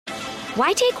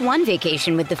Why take one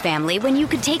vacation with the family when you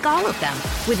could take all of them?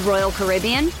 With Royal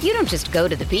Caribbean, you don't just go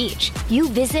to the beach. You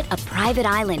visit a private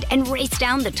island and race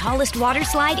down the tallest water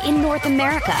slide in North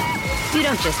America. You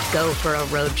don't just go for a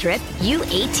road trip. You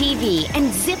ATV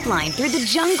and zip line through the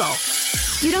jungle.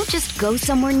 You don't just go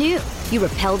somewhere new. You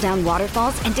rappel down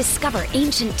waterfalls and discover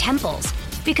ancient temples.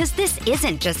 Because this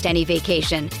isn't just any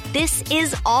vacation. This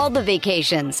is all the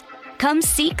vacations. Come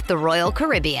seek the Royal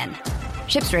Caribbean.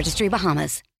 Ships Registry,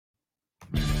 Bahamas.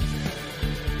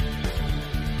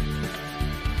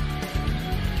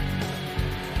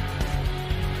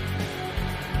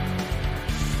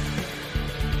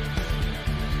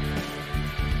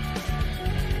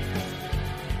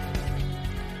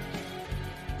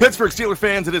 Pittsburgh Steelers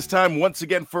fans, it is time once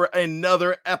again for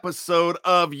another episode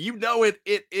of You Know It.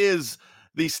 It is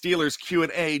the Steelers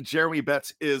Q&A. Jeremy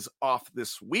Betts is off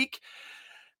this week.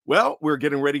 Well, we're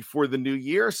getting ready for the new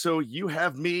year, so you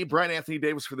have me, Brian Anthony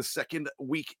Davis, for the second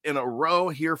week in a row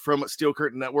here from Steel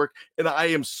Curtain Network, and I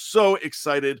am so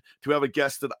excited to have a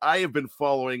guest that I have been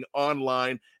following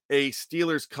online, a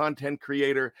Steelers content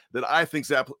creator that I think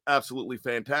is absolutely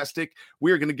fantastic.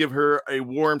 We are going to give her a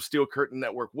warm Steel Curtain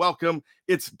Network welcome.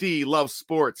 It's Dee Loves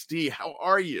Sports. Dee, how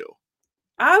are you?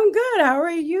 I'm good. How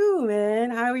are you,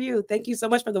 man? How are you? Thank you so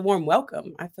much for the warm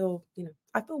welcome. I feel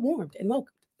warmed and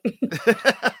welcomed.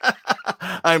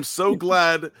 I'm so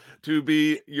glad to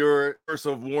be your source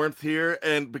of warmth here.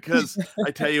 And because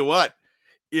I tell you what,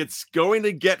 it's going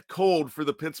to get cold for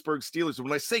the Pittsburgh Steelers.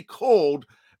 When I say cold,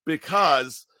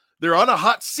 because they're on a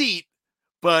hot seat,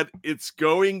 but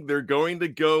they're going to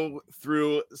go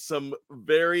through some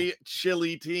very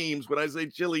chilly teams. When I say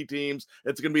chilly teams,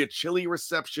 it's going to be a chilly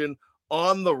reception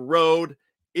on the road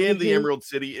in the Emerald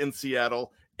City in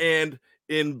Seattle and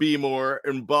in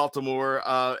Baltimore,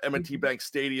 M&T Bank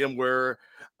Stadium, where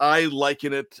I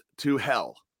liken it to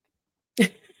hell.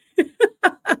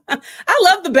 I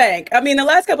love the bank. I mean, the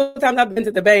last couple of times I've been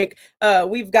to the bank,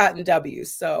 we've gotten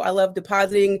W's. So I love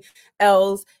depositing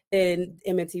L's in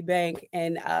M&T Bank.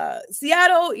 And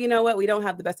Seattle, you know what? We don't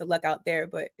have the best of luck out there,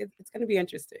 but it's going to be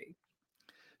interesting.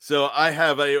 So I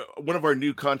have one of our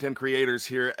new content creators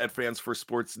here at Fans for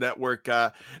Sports Network,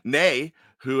 Nay,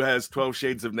 who has 12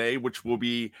 Shades of Nay, which will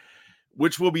be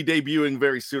debuting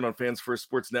very soon on Fans for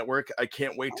Sports Network. I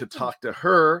can't wait to talk to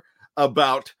her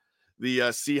about the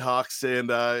Seahawks,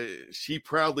 and she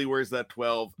proudly wears that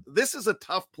 12. This is a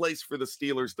tough place for the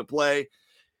Steelers to play.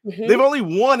 They've only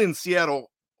won in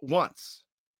Seattle once,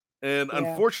 and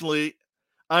unfortunately,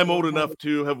 I'm old enough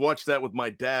to have watched that with my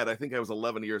dad. I think I was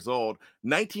 11 years old.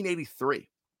 1983.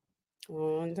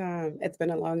 Long time. It's been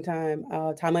a long time.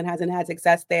 Tomlin hasn't had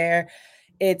success there.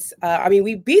 It's,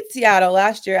 we beat Seattle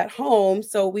last year at home,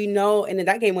 so we know, and then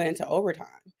that game went into overtime,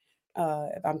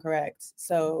 if I'm correct.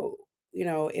 So,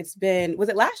 it's been, was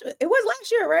it last year? It was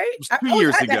last year, right? It was 2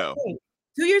 years ago.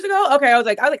 2 years ago? Okay. I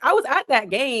was at that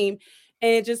game,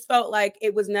 and it just felt like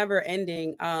it was never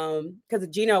ending because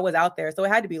Gino was out there. So it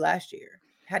had to be last year.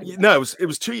 No, it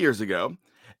was 2 years ago.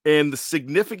 And the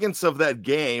significance of that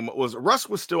game was Russ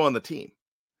was still on the team.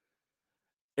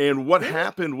 And what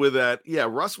happened with that? Yeah,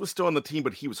 Russ was still on the team,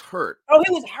 but he was hurt. Oh,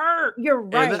 he was hurt. You're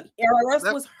right. Russ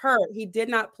was hurt. He did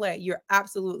not play. You're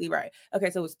absolutely right. Okay,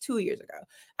 so it was 2 years ago.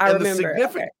 I remember.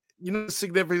 The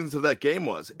significance of that game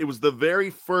was it was the very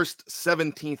first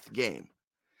 17th game.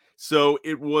 So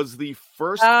it was the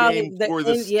first game for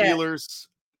the Steelers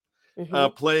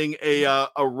playing a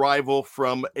rival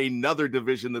from another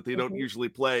division that they don't usually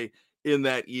play in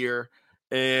that year.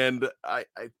 And I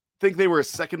think they were a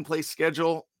second place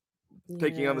schedule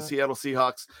taking on the Seattle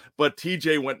Seahawks, but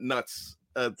TJ went nuts.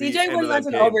 TJ went nuts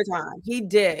in overtime. He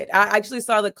did. I actually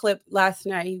saw the clip last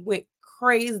night. He went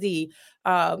crazy.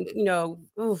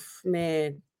 Oof,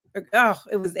 man. Oh,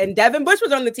 it was, and Devin Bush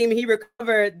was on the team, and he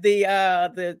recovered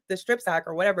the strip sack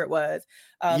or whatever it was.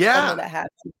 That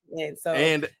happened.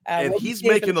 And he's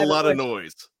making a lot of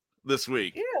noise this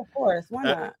week. Yeah, of course. Why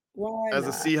not? Why as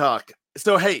not? A Seahawk.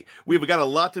 So hey, we've got a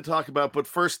lot to talk about, but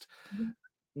first,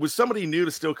 with somebody new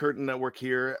to Steel Curtain Network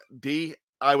here, Dee,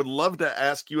 I would love to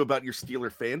ask you about your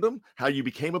Steeler fandom, how you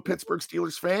became a Pittsburgh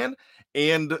Steelers fan,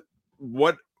 and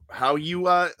how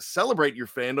you celebrate your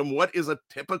fandom. What is a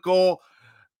typical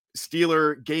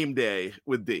Steeler game day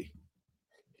with Dee?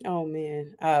 Oh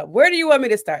man, where do you want me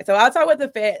to start? So I'll start with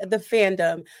the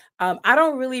fandom. I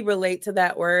don't really relate to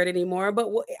that word anymore,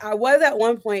 but I was at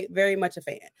one point very much a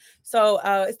fan. So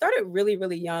it started really,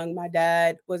 really young. My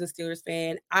dad was a Steelers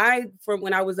fan. From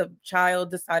when I was a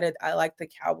child, decided I liked the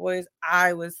Cowboys.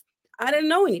 I didn't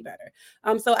know any better.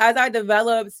 So as I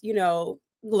developed,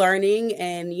 learning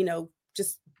and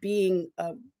just being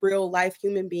a real life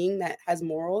human being that has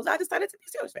morals, I decided to be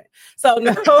a Steelers fan. So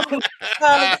no, so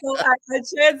I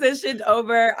transitioned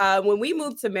over. When we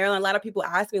moved to Maryland, a lot of people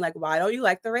ask me like, why don't you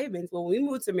like the Ravens? Well, when we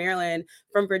moved to Maryland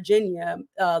from Virginia,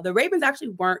 the Ravens actually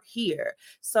weren't here.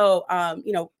 So,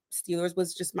 Steelers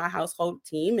was just my household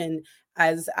team. And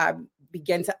as I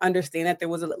began to understand that there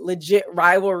was a legit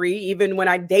rivalry, even when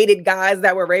I dated guys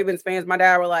that were Ravens fans, my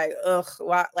dad were like, ugh,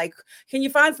 why? Like, can you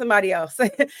find somebody else?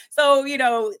 So,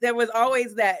 there was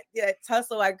always that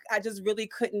tussle. I just really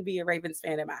couldn't be a Ravens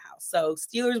fan in my house. So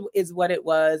Steelers is what it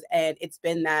was. And it's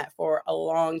been that for a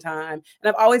long time. And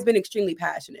I've always been extremely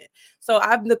passionate. So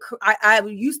I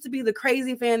used to be the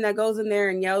crazy fan that goes in there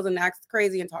and yells and acts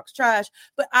crazy and talks trash,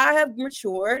 but I have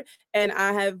matured and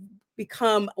I have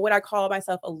become what I call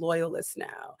myself a loyalist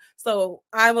now. So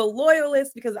I'm a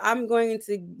loyalist because I'm going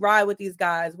to ride with these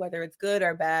guys, whether it's good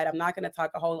or bad. I'm not going to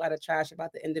talk a whole lot of trash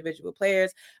about the individual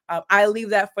players. I leave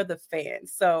that for the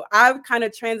fans. So I've kind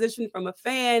of transitioned from a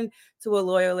fan to a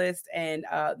loyalist, and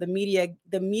the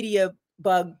media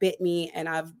bug bit me, and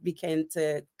I've begun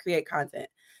to create content.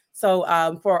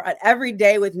 So for every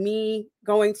day with me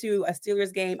going to a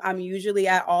Steelers game, I'm usually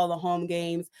at all the home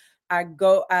games. I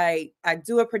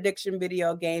do a prediction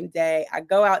video game day. I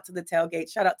go out to the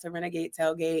tailgate. Shout out to Renegade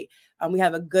Tailgate. We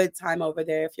have a good time over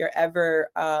there. If you're ever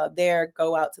there,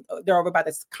 go out they're over by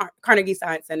the Carnegie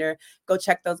Science Center. Go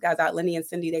check those guys out. Lenny and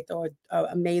Cindy, they throw an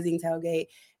amazing tailgate.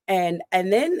 And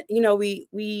then,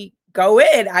 we go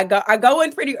in. I go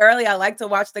in pretty early. I like to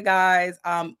watch the guys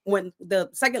when the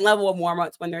second level of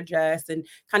warm-ups when they're dressed, and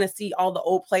kind of see all the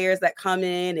old players that come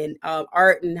in, and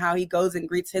Art and how he goes and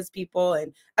greets his people.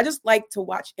 And I just like to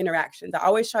watch interactions. I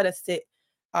always try to sit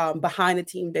behind the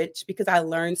team bench because I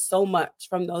learned so much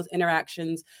from those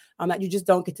interactions that you just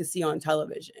don't get to see on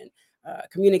television.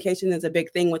 Communication is a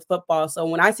big thing with football. So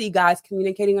when I see guys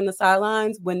communicating on the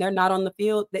sidelines when they're not on the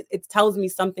field, it tells me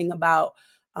something about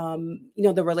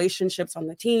the relationships on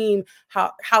the team,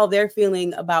 how they're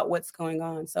feeling about what's going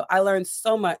on. So I learned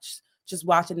so much just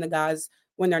watching the guys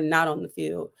when they're not on the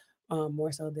field,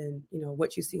 more so than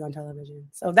what you see on television.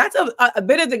 So that's a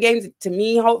bit of the games to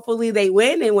me. Hopefully they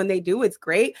win, and when they do, it's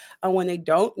great. And when they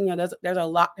don't, there's a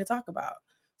lot to talk about.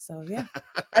 So yeah,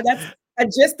 that's a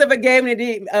gist of a game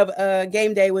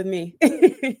day with me.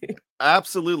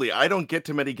 Absolutely. I don't get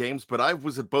to many games, but I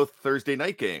was at both Thursday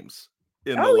night games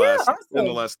in the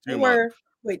last 2 months.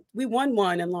 Wait, we won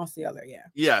one and lost the other. Yeah.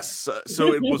 Yes.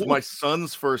 So it was my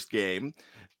son's first game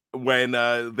when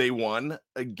they won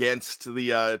against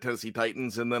the Tennessee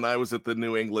Titans, and then I was at the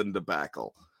New England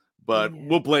debacle. But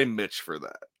we'll blame Mitch for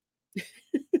that.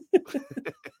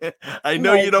 I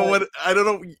know you don't want. I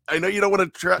know you don't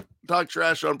want to talk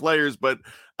trash on players, but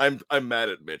I'm mad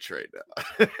at Mitch right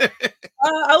now.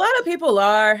 A lot of people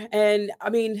are, and I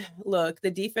mean, look,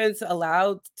 the defense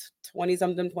allowed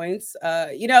 20-something points.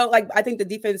 I think the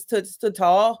defense stood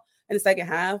tall in the second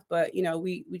half, but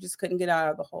we just couldn't get out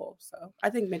of the hole. So I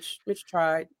think Mitch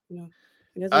tried.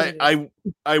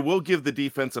 I will give the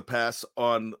defense a pass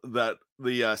on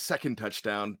the second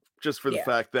touchdown, just for the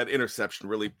fact that interception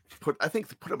really put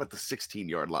him at the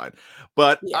 16-yard line.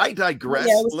 But I digress.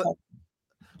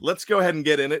 Let's go ahead and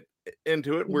get into it.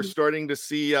 Mm-hmm. We're starting to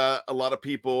see a lot of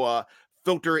people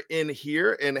filter in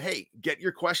here, and hey, get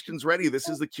your questions ready. This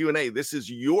is the Q&A. This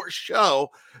is your show.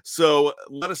 So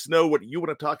let us know what you want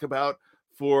to talk about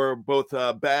for both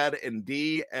Bad and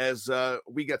D as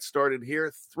we get started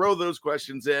here. Throw those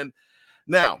questions in.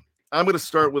 Now, I'm going to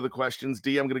start with the questions.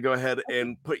 D, I'm going to go ahead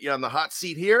and put you on the hot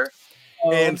seat here.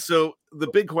 And so the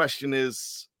big question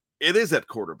is, it is at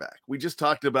quarterback. We just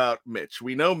talked about Mitch.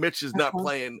 We know Mitch is not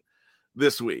playing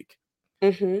this week.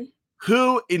 Mm-hmm.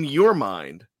 Who, in your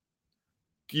mind,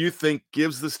 do you think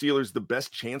gives the Steelers the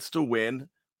best chance to win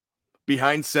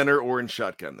behind center or in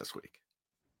shotgun this week?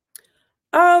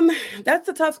 That's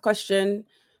a tough question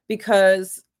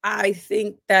because I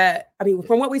think that,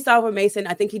 from what we saw from Mason,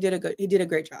 I think he did a great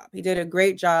job. He did a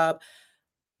great job.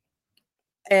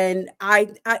 And I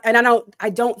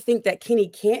don't think that Kenny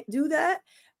can't do that.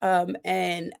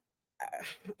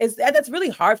 That's really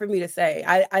hard for me to say.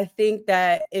 I think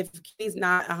that if Kenny's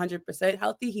not 100%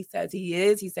 healthy, he says he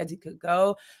is. He says he could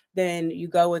go. Then you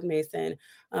go with Mason.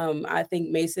 I think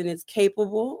Mason is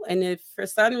capable, and if for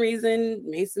some reason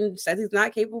Mason says he's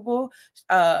not capable,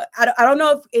 I don't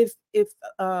know if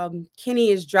Kenny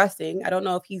is dressing. I don't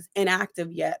know if he's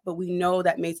inactive yet, but we know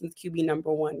that Mason's QB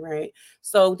number 1, right?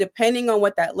 So depending on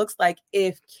what that looks like,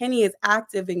 if Kenny is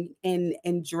active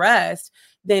and dressed,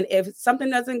 then if something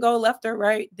doesn't go left or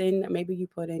right, then maybe you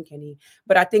put in Kenny.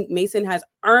 But I think Mason has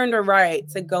earned a right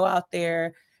to go out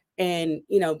there and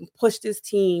push this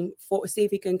team for, see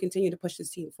if he can continue to push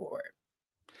this team forward.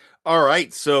 All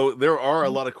right, so there are a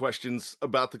lot of questions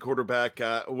about the quarterback.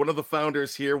 One of the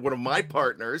founders here, one of my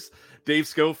partners, Dave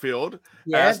Schofield,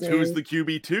 Yeah, asked who's Dave. the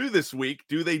QB2 this week.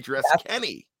 Do they dress That's,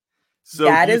 Kenny? So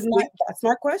do you think that's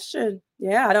my question.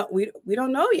 Yeah, we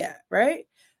don't know yet, right?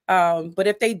 But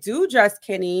if they do dress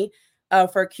Kenny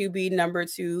for QB number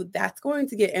 2, that's going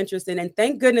to get interesting. And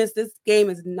thank goodness this game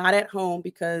is not at home,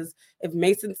 because if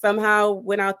Mason somehow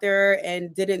went out there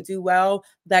and didn't do well,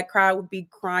 that crowd would be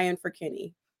crying for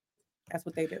Kenny. That's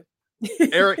what they do.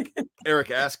 Eric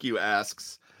Askew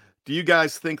asks, do you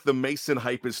guys think the Mason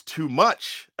hype is too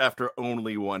much after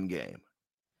only one game?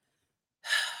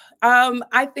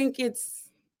 I think it's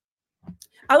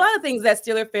a lot of things that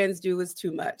Steeler fans do is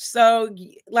too much. So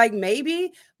like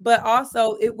maybe, but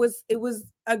also it was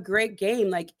a great game.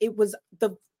 Like it was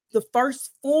the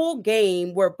first full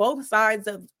game where both sides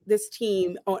of this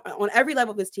team on every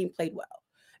level of this team played well.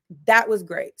 That was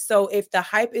great. So if the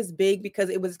hype is big because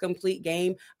it was a complete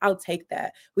game, I'll take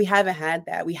that. We haven't had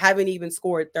that. We haven't even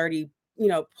scored 30,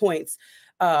 points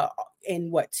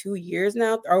in 2 years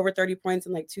now, over 30 points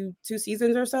in like two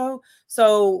seasons or so.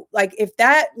 So like if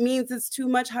that means it's too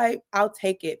much hype, I'll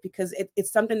take it, because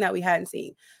it's something that we hadn't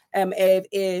seen.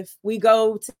 If we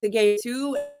go to the game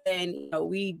 2 and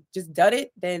we just dud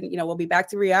it, then we'll be back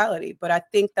to reality. But I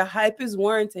think the hype is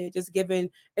warranted, just given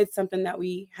it's something that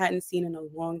we hadn't seen in a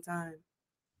long time.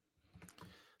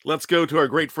 Let's go to our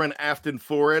great friend Afton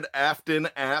Forward. Afton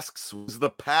asks, "Was the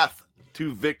path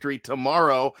to victory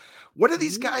tomorrow? What do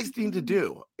these guys need to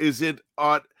do? Is it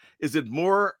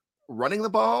more running the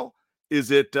ball? Is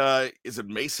it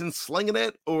Mason slinging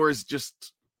it, or is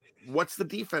just what's the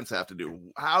defense have to do?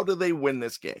 How do they win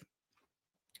this game?"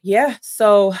 Yeah.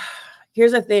 So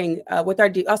here's the thing with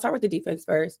I'll start with the defense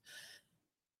first.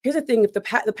 Here's the thing: if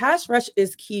the pass rush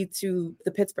is key to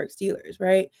the Pittsburgh Steelers,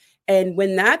 right? And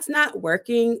when that's not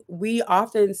working, we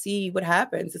often see what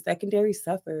happens. The secondary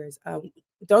suffers.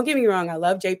 Don't get me wrong. I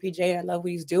love JPJ and I love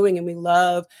what he's doing. And we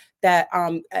love that.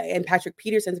 And Patrick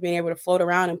Peterson's being able to float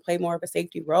around and play more of a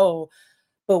safety role.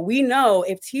 But we know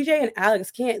if TJ and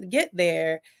Alex can't get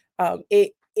there,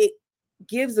 it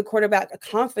gives the quarterback a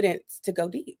confidence to go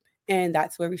deep. And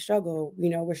that's where we struggle.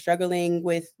 We're struggling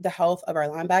with the health of our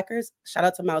linebackers. Shout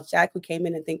out to Miles Jack, who came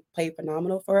in and played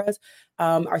phenomenal for us.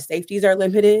 Our safeties are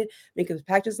limited because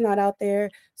Patrick's not out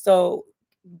there. So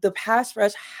the pass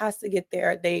rush has to get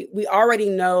there. We already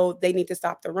know they need to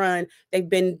stop the run. They've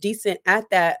been decent at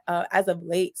that as of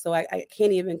late, so I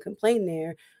can't even complain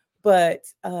there. But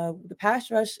the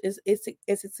pass rush is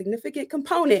a significant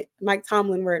component, Mike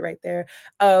Tomlin word right there,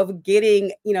 of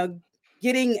getting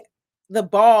the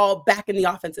ball back in the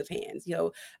offensive hands,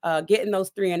 getting those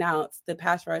 3 and outs. The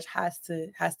pass rush has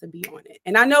to be on it.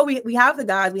 And I know we have the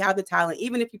guys, we have the talent.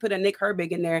 Even if you put a Nick Herbig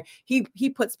in there, he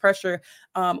puts pressure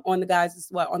on the guys as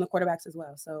well, on the quarterbacks as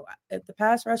well. So if the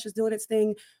pass rush is doing its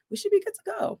thing, we should be good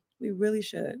to go. We really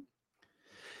should.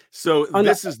 So I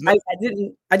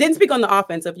didn't speak on the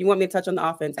offense. If you want me to touch on the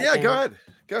offense, yeah, go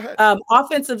ahead.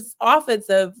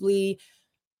 Offensively.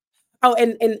 Oh,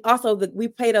 and also we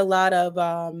played a lot of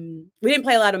we didn't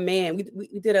play a lot of man.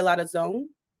 We did a lot of zone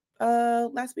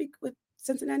last week with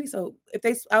Cincinnati. So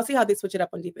I'll see how they switch it up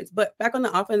on defense. But back on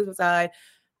the offensive side,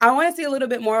 I want to see a little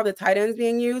bit more of the tight ends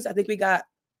being used. I think we got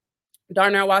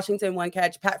Darnell Washington 1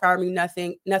 catch, Pat Farming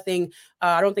nothing.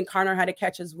 I don't think Connor had a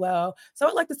catch as well. So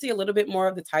I'd like to see a little bit more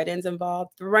of the tight ends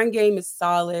involved. The run game is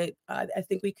solid. I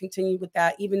think we continue with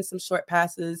that. Even some short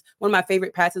passes. One of my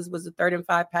favorite passes was the 3rd and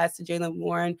 5 pass to Jaylen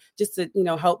Warren, just to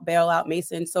help bail out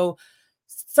Mason. So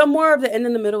some more of the in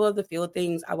the middle of the field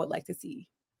things I would like to see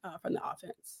from the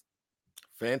offense.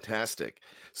 Fantastic.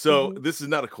 So this is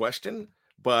not a question,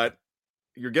 but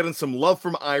you're getting some love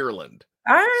from Ireland.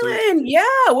 Ireland, yeah,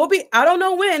 we'll be. I don't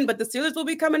know when, but the Steelers will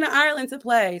be coming to Ireland to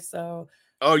play. So,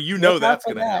 that's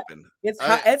going to happen. It's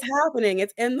happening.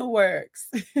 It's in the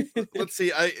works. Let's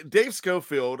see. Dave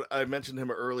Schofield, I mentioned him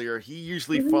earlier. He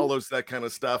usually follows that kind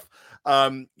of stuff.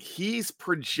 He's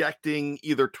projecting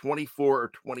either 24 or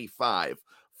 25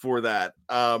 for that.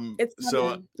 I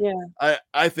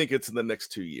think it's in the next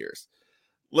 2 years.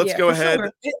 Let's go ahead.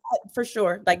 Sure. For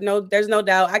sure. Like, no, there's no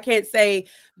doubt. I can't say,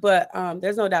 but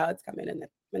there's no doubt it's coming in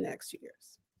the next 2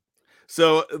 years.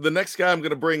 So the next guy I'm going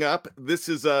to bring up, this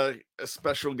is a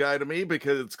special guy to me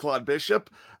because it's Claude Bishop.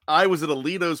 I was at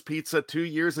Alito's Pizza 2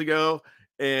 years ago,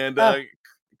 and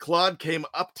Claude came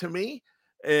up to me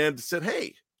and said,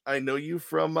 "Hey, I know you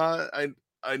from I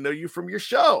know you from your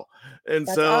show," and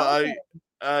that's awesome.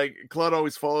 Claude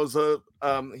always follows he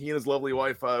and his lovely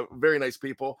wife, very nice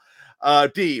people.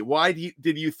 D, why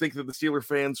did you think that the Steeler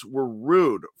fans were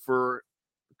rude for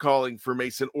calling for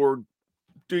Mason, or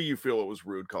do you feel it was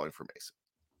rude calling for Mason?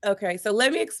 Okay, so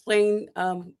let me explain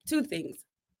two things.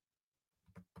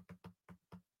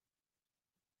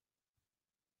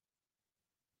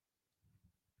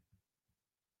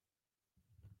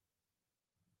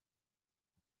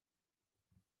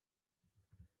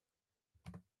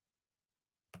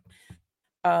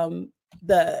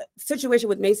 The situation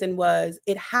with Mason was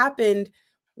it happened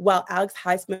while Alex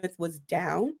Highsmith was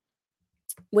down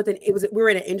we were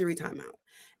in an injury timeout.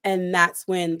 And that's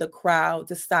when the crowd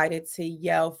decided to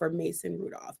yell for Mason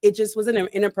Rudolph. It just was an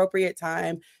inappropriate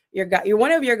time. Your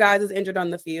one of your guys is injured on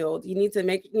the field. You need to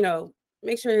make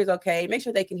sure he's okay, make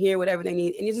sure they can hear whatever they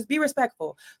need, and you just be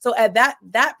respectful. So at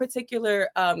that particular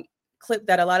clip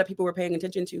that a lot of people were paying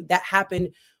attention to, that happened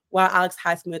while Alex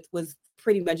Highsmith was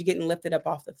pretty much getting lifted up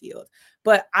off the field.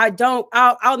 But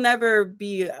I'll never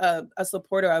be a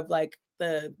supporter of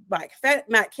the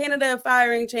Matt Canada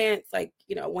firing chants,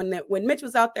 when Mitch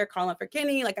was out there calling for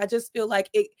Kenny. I just feel like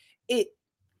it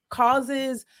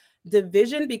causes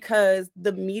division because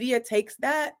the media takes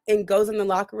that and goes in the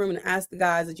locker room and asks the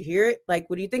guys, did you hear it?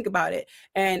 What do you think about it?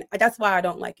 And that's why I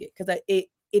don't like it, because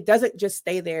it doesn't just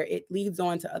stay there. It leads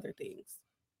on to other things.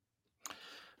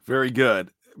 Very good.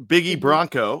 Biggie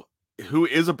Bronco, who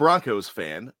is a Broncos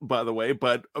fan, by the way,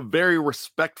 but a very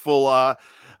respectful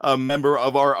a member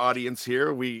of our audience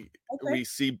here. We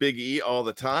see Big E all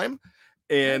the time.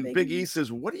 And Big E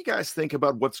says, what do you guys think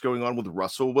about what's going on with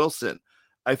Russell Wilson?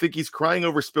 I think he's crying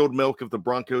over spilled milk. If the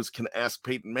Broncos can ask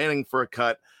Peyton Manning for a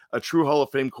cut, a true Hall of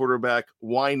Fame quarterback,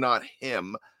 why not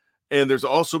him? And there's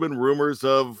also been rumors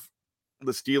of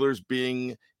the Steelers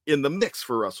being in the mix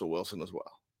for Russell Wilson as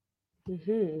well.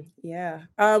 Yeah.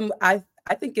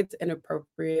 I think it's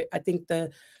inappropriate. I think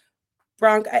the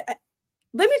Broncos,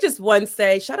 let me just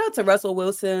say, shout out to Russell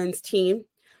Wilson's team,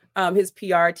 his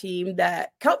PR team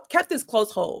that kept this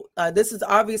close hold. This is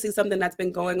obviously something that's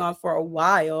been going on for a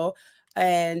while.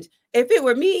 And if it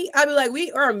were me, I'd be like,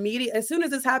 we are immediate. As soon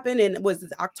as this happened and it was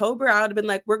October, I would have been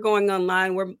like, we're going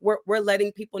online. We're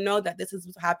letting people know that this is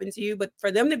what happened to you. But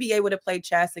for them to be able to play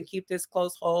chess and keep this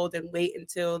close hold and wait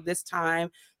until this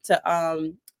time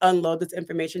to unload this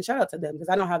information, shout out to them, because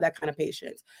I don't have that kind of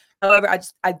patience. However,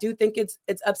 I do think it's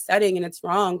upsetting and it's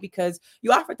wrong, because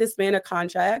you offered this man a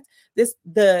contract.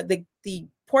 The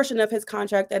portion of his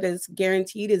contract that is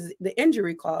guaranteed is the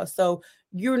injury clause. So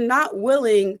you're not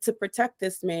willing to protect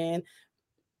this man.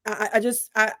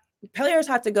 Players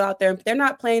have to go out there. They're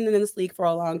not playing in this league for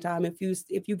a long time. If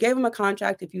you gave him a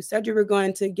contract, if you said you were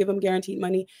going to give him guaranteed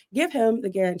money, give him the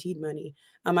guaranteed money.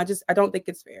 I don't think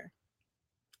it's fair.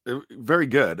 Very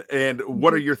good. And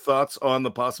what are your thoughts on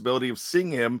the possibility of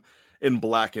seeing him in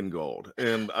black and gold?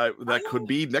 And that could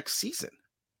be next season.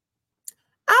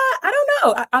 I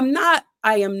don't know.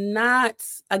 I am not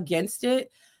against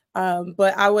it.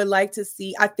 But I would like to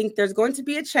see, I think there's going to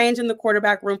be a change in the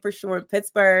quarterback room for sure in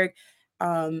Pittsburgh.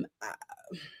 I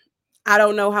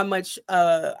don't know how much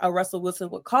a Russell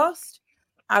Wilson would cost.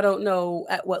 I don't know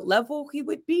at what level he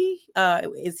would be.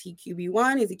 Is he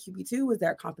QB1? Is he QB2? Is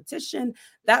there a competition?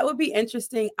 That would be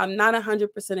interesting. I'm not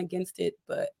 100% against it,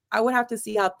 but I would have to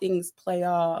see how things play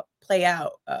out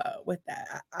with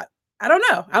that. I don't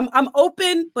know. I'm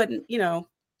open, but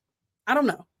I don't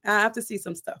know. I have to see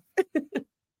some stuff.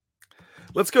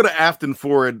 Let's go to Afton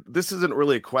Ford. This isn't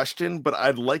really a question, but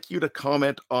I'd like you to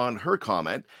comment on her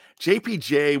comment.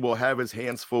 JPJ will have his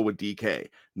hands full with DK.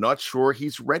 Not sure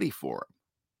he's ready for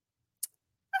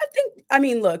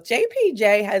him. Look,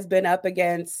 JPJ has been up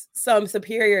against some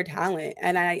superior talent,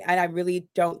 and I really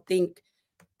don't think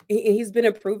he's been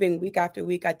improving week after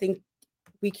week. I think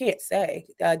we can't say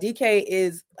DK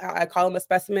is, I call him a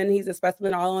specimen. He's a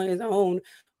specimen all on his own,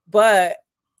 but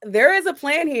there is a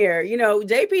plan here.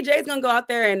 JPJ is going to go out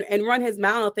there and run his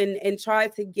mouth and try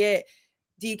to get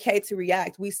DK to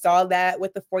react. We saw that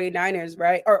with the 49ers,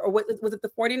 right? Or was it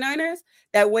the 49ers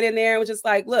that went in there and was just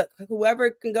like, look, whoever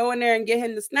can go in there and get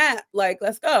him the snap,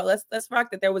 let's go. Let's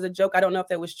rock that. There was a joke. I don't know if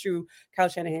that was true. Kyle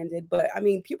Shanahan did, but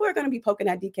people are going to be poking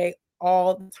at DK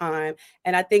all the time.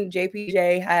 And I think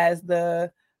JPJ has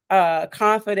the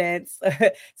confidence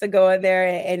to go in there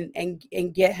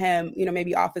and get him,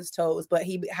 maybe off his toes, but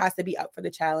he has to be up for the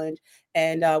challenge.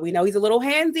 And we know he's a little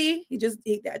handsy.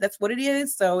 That's what it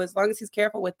is. So as long as he's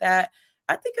careful with that,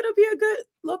 I think it'll be a good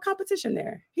little competition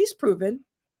there. He's proven.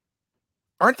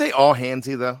 Aren't they all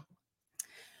handsy though?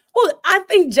 Well, I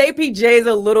think JPJ is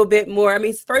a little bit more.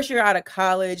 First year out of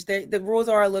college, the rules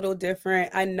are a little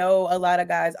different. I know a lot of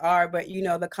guys are, but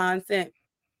the constant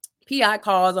PI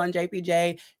calls on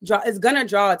JPJ is gonna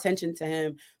draw attention to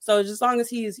him. So just as long as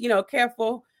he's,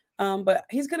 careful, but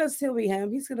he's gonna still be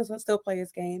him. He's gonna still play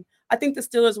his game. I think the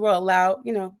Steelers will allow,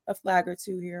 a flag or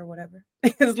two here or whatever,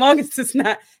 as long as it's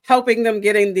not helping them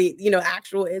getting the,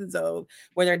 actual end zone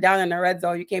where they're down in the red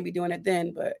zone. You can't be doing it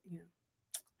then, but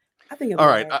I think. All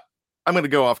right, I'm going to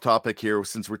go off topic here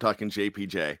since we're talking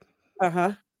JPJ.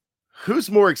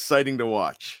 Who's more exciting to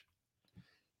watch,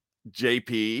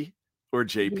 JP or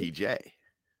JPJ?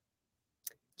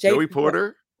 Joey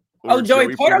Porter?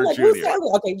 Joey Porter. I'm like, who's that?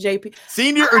 Okay, JP.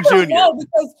 Senior or junior?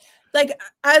 Because,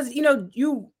 as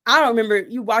I don't remember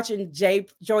you watching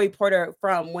Joey Porter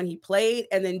from when he played,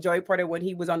 and then Joey Porter when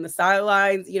he was on the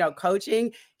sidelines,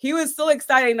 coaching. He was still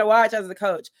exciting to watch as a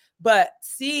coach. But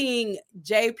seeing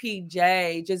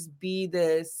JPJ just be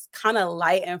this kind of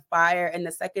light and fire in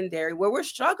the secondary where we're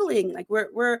struggling,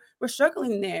 we're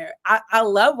struggling there. I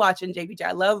love watching JPJ.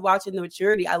 I love watching the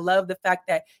maturity. I love the fact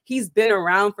that he's been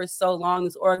around for so long,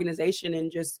 this organization,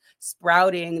 and just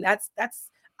sprouting.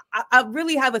 I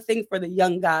really have a thing for the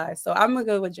young guys. So I'm going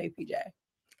to go with JPJ.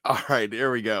 All right,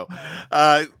 here we go.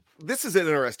 This is an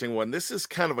interesting one. This is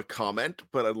kind of a comment,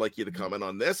 but I'd like you to comment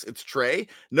on this. It's Trey.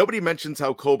 Nobody mentions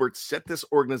how Colbert set this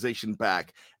organization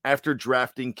back after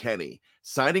drafting Kenny,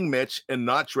 signing Mitch, and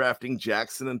not drafting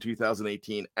Jackson in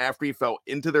 2018 after he fell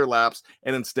into their laps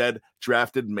and instead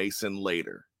drafted Mason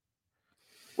later.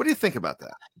 What do you think about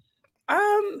that?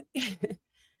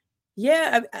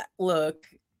 Yeah, look,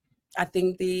 I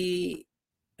think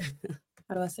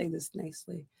how do I say this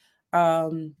nicely?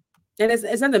 And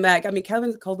it's nothing back. I mean,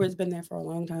 Kevin Colbert's been there for a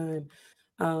long time.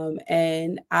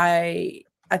 And I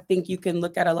think you can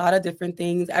look at a lot of different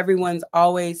things. Everyone's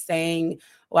always saying,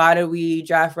 why do we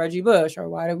draft Reggie Bush? Or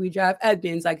why do we draft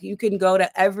Edmonds? You can go to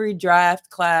every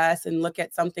draft class and look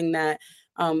at something that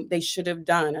they should have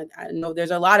done. I know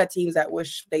there's a lot of teams that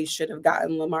wish they should have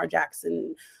gotten Lamar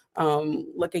Jackson,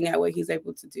 looking at what he's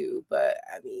able to do. But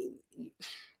I mean,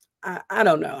 I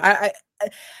don't know.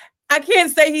 I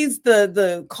can't say he's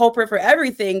the culprit for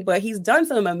everything, but he's done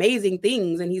some amazing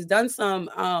things, and he's done some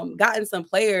gotten some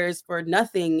players for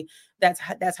nothing that's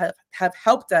have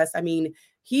helped us. I mean,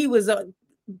 he was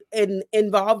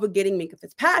involved with getting Minka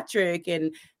Fitzpatrick,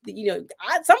 and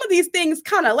some of these things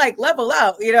kind of level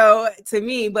out, to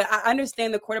me. But I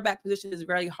understand the quarterback position is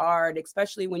very hard,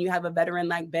 especially when you have a veteran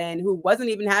like Ben who wasn't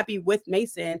even happy with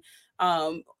Mason.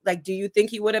 Do you think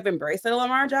he would have embraced a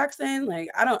Lamar Jackson?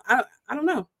 I don't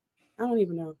know. I don't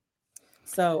even know.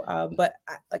 So, but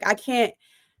I can't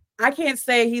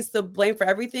say he's to blame for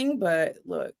everything, but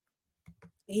look,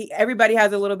 everybody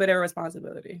has a little bit of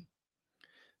responsibility.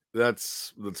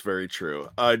 That's very true.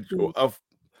 A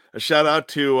shout out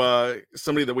to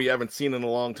somebody that we haven't seen in a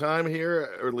long time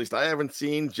here, or at least I haven't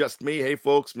seen. Just me. Hey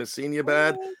folks, miss seeing you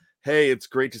bad. Hey, it's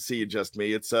great to see you, Just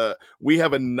Me. It's we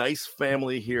have a nice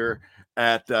family here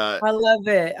at I love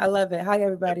it. Hi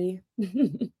everybody.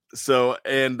 So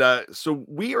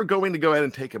we are going to go ahead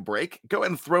and take a break. Go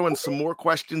ahead and throw in some more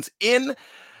questions in.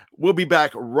 We'll be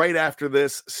back right after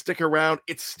this. Stick around.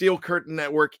 It's Steel Curtain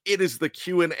Network. It is the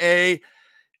Q&A,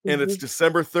 and it's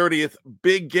December 30th.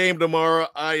 Big game tomorrow.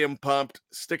 I am pumped.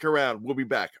 Stick around. We'll be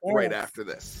back right after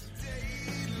this.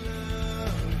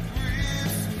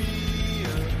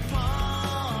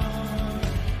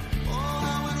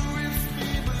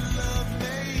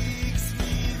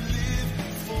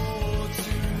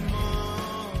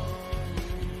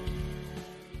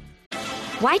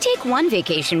 Why take one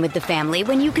vacation with the family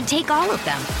when you could take all of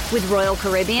them? With Royal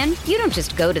Caribbean, you don't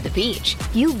just go to the beach.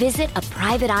 You visit a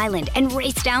private island and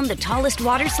race down the tallest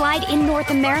water slide in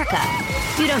North America.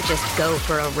 You don't just go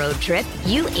for a road trip.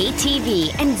 You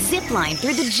ATV and zip line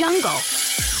through the jungle.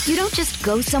 You don't just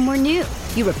go somewhere new.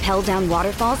 You rappel down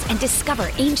waterfalls and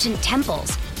discover ancient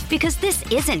temples. Because this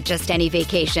isn't just any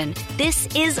vacation. This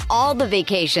is all the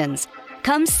vacations.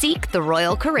 Come seek the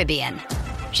Royal Caribbean.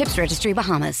 Ships Registry,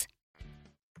 Bahamas.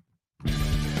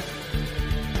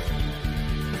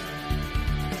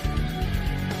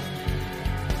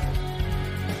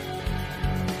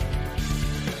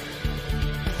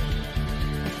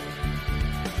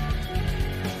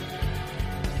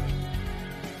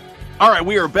 All right,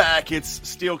 we are back. It's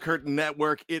Steel Curtain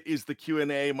Network. It is the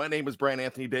Q&A. My name is Brian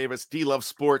Anthony Davis. D-Love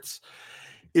Sports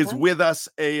is with us,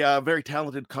 a very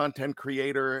talented content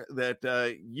creator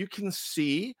that you can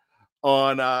see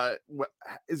on,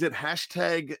 is it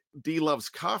hashtag D-Loves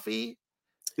Coffee?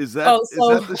 Is that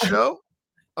the show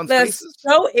on Spaces? The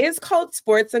show is called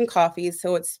Sports and Coffee.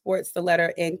 So it's sports, the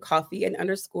letter, and coffee and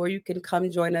underscore. You can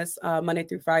come join us Monday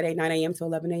through Friday, 9 a.m. to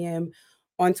 11 a.m.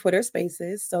 on Twitter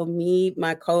Spaces. So me,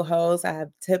 my co-host, I have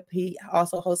Tip. He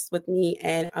also hosts with me,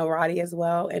 and Arati as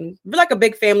well. And we're like a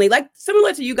big family, like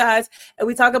similar to you guys. And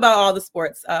we talk about all the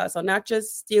sports. So not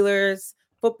just Steelers,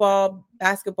 football,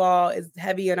 basketball is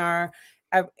heavy in our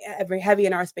heavy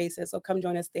in our spaces. So come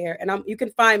join us there. And you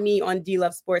can find me on D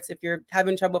Love Sports if you're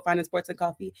having trouble finding sports and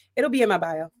coffee. It'll be in my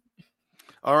bio.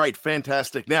 All right,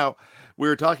 fantastic. Now, we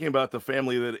were talking about the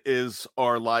family that is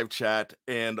our live chat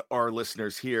and our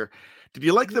listeners here. Did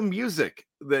you like the music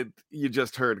that you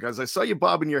just heard? Because I saw you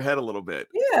bobbing your head a little bit.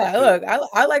 Yeah, look,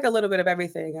 I like a little bit of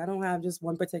everything. I don't have just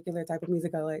one particular type of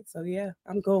music I like. So yeah,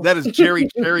 I'm cool. That is Jerry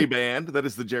Cherry Band. That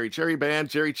is the Jerry Cherry Band.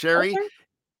 Jerry Cherry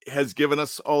has given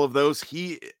us all of those.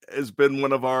 He has been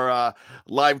one of our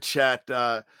live chat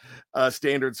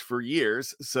standards for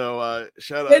years. So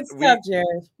shout Good out. stuff,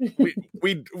 Jared.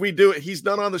 we do it. He's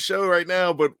not on the show right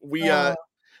now, but we I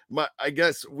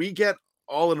guess we get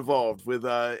all involved with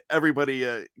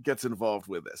everybody gets involved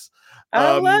with this.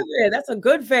 I love it. That's a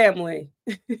good family.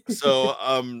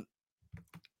 So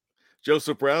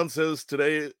Joseph Brown says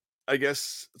today, I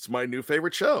guess it's my new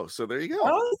favorite show. So there you go.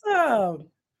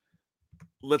 Awesome.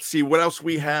 Let's see what else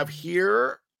we have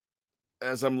here.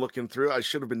 As I'm looking through, I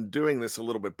should have been doing this a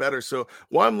little bit better. So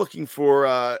while I'm looking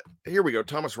for, here we go,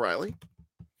 Thomas Riley.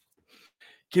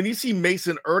 Can you see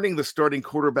Mason earning the starting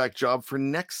quarterback job for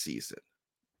next season?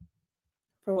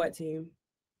 For what team?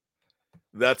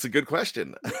 That's a good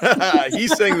question.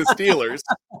 He's saying the Steelers.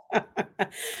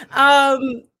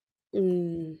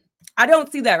 I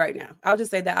don't see that right now. I'll just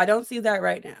say that I don't see that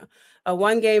right now.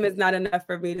 One game is not enough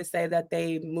for me to say that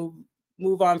they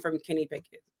move on from Kenny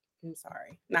Pickett. I'm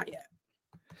sorry, not yet.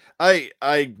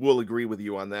 I will agree with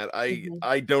you on that.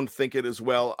 I don't think it as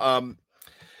well.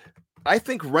 I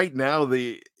think right now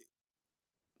the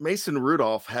Mason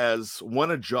Rudolph has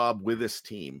won a job with this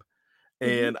team.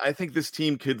 And I think this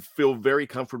team could feel very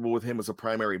comfortable with him as a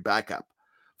primary backup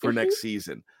for next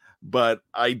season. But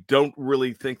I don't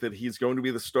really think that he's going to be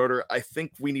the starter. I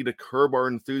think we need to curb our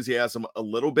enthusiasm a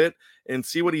little bit and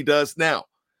see what he does. Now,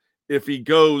 if he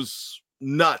goes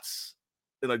nuts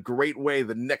in a great way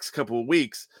the next couple of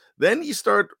weeks, then you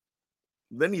start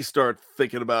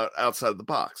thinking about outside the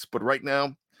box. But right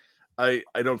now, I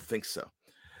don't think so.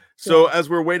 So as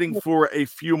we're waiting for a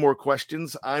few more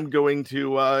questions, I'm going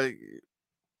to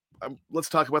let's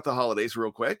talk about the holidays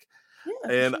real quick.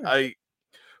 And sure.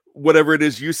 Whatever it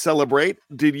is you celebrate,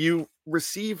 did you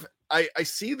receive? I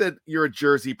see that you're a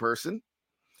jersey person.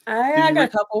 I got a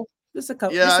couple. Just a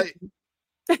couple. Yeah,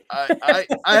 I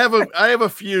have a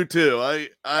few too.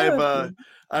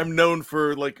 I'm known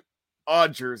for like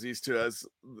odd jerseys too. As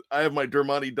I have my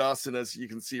Dermontti Dawson, as you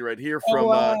can see right here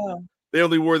from. They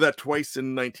only wore that twice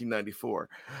in 1994.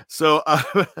 So,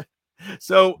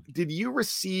 so did you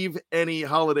receive any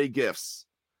holiday gifts?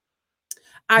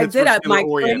 I did. My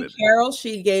friend Carol,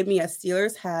 she gave me a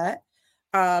Steelers hat.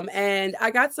 And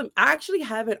I got some. I actually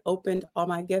haven't opened all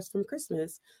my gifts from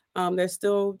Christmas. They're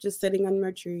still just sitting on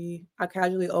my tree. I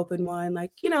casually opened one,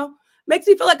 like, makes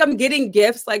me feel like I'm getting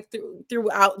gifts like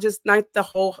throughout, just not the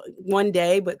whole one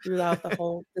day, but throughout the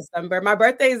whole December. My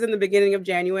birthday is in the beginning of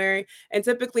January, and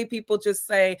typically people just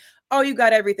say, oh, you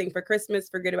got everything for Christmas,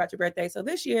 forget about your birthday. So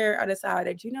this year I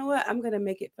decided, you know what, I'm gonna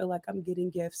make it feel like I'm getting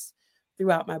gifts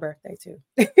throughout my birthday too.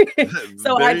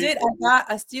 So I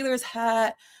got a Steelers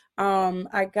hat.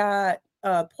 I got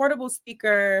a portable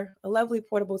speaker, a lovely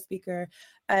portable speaker,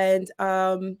 and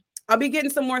I'll be getting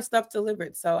some more stuff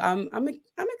delivered. So I'm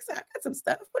excited. I got some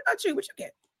stuff. What about you? What you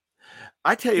get?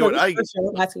 I tell you what, I'm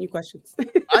asking you questions.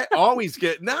 I always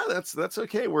get that's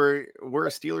okay. We're a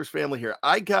Steelers family here.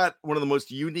 I got one of the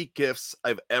most unique gifts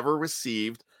I've ever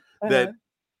received that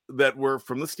were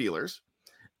from the Steelers.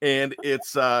 And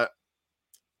it's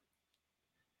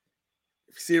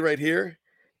see it right here.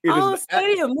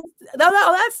 Stadium.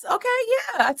 That's okay.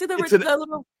 Yeah, I see the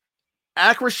little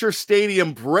Acrisure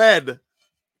Stadium bread.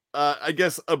 I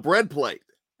guess a bread plate,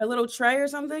 a little tray or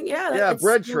something. Yeah,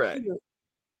 bread tray. Cute.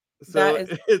 So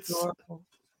it's adorable.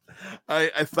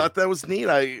 I thought that was neat.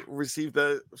 I received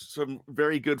some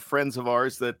very good friends of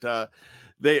ours that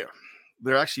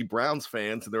they're actually Browns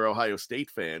fans and they're Ohio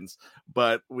State fans,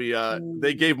 but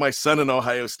they gave my son an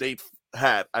Ohio State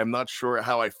hat. I'm not sure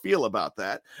how I feel about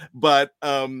that, but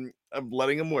I'm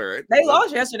letting him wear it. They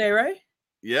lost yesterday, right?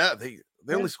 Yeah, they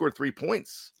only scored 3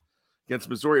 points against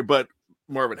Missouri, but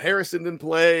Marvin Harrison didn't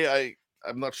play.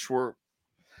 I'm not sure.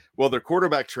 Well, their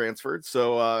quarterback transferred,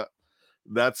 so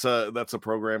that's a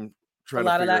program trying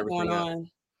to figure everything out. A lot of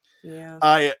that going on.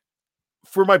 Yeah.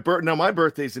 For my my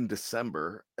birthday's in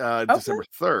December, December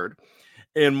 3rd,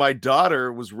 and my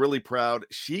daughter was really proud.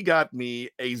 She got me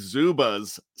a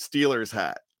Zubaz Steelers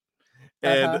hat,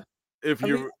 And if I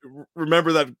mean, you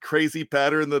remember that crazy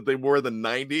pattern that they wore in the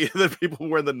 90s, that people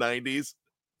wore in the 90s.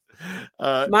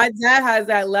 My dad has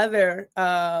that leather,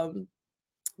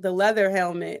 the leather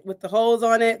helmet with the holes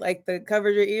on it, like the cover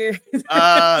your ears.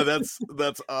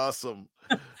 That's awesome.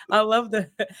 I love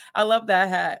that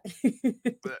hat.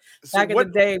 So Back in the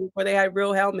day before they had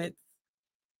real helmets.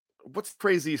 what's the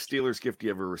craziest Steelers gift you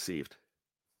ever received?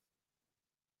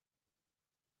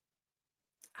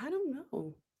 I don't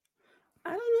know.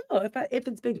 I don't know if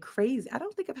it's been crazy. I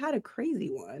don't think I've had a crazy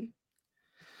one.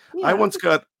 Yeah, I I don't once think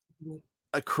got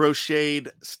a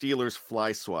crocheted Steelers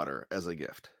fly swatter as a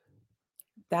gift.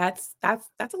 that's a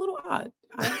little odd.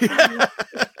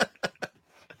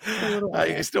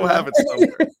 I still have it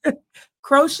somewhere.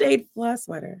 Crocheted fly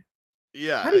sweater.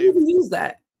 Yeah, How do you even use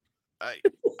that?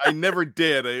 I never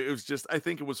did. It was just, I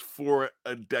think it was for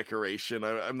a decoration.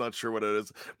 I'm not sure what it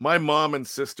is. My mom and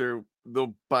sister,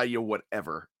 they'll buy you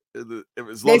whatever. As long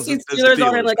They as see it says Steelers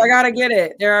on it, like, I on it. gotta get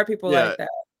it. There are people Yeah. like that.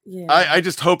 Yeah. I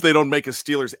just hope they don't make a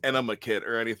Steelers enema kit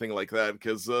or anything like that,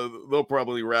 because they'll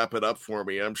probably wrap it up for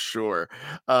me, I'm sure.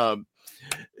 So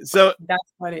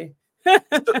that's funny.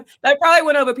 That probably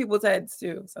went over people's heads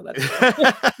too. So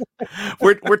that's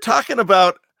we're talking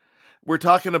about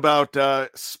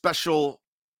special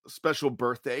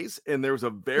birthdays, and there was a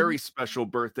very special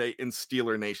birthday in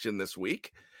Steeler Nation this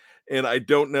week, and I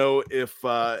don't know if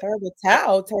Terrible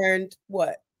Towel turned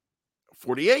what?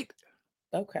 48.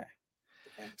 Okay.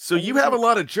 So you have a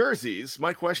lot of jerseys.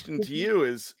 My question to you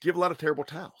is, do you have a lot of Terrible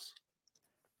Towels?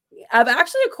 I've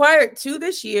actually acquired 2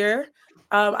 this year.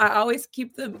 I always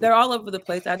keep them. They're all over the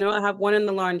place. I know I have one in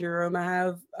the laundry room. I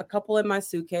have a couple in my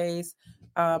suitcase.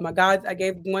 I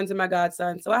gave ones to my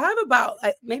godson. So I have about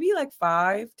maybe like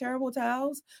 5 Terrible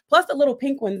Towels, plus the little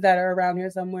pink ones that are around here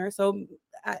somewhere. So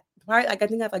I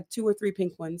think I have like 2 or 3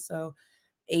 pink ones. So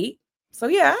 8. So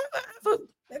yeah, I have a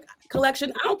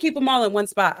collection. I don't keep them all in one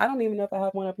spot. I don't even know if I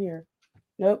have one up here.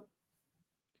 Nope.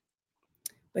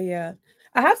 But yeah,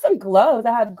 I have some gloves.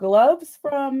 I have gloves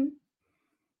from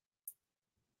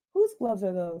whose gloves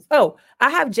are those? Oh, I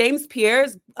have James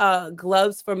Pierre's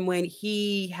gloves from when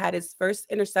he had his first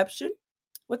interception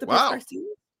with the Pittsburgh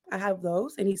Steelers. I have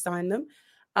those, and he signed them.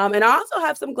 And I also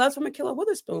have some gloves from Ahkello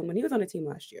Witherspoon when he was on the team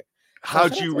last year.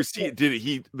 How'd you receive?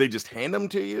 They just hand them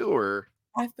to you, or?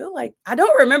 I feel like I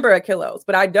don't remember Ahkello's,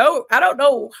 but I don't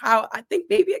know how. I think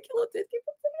maybe Ahkello did give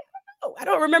them to me. I don't know. I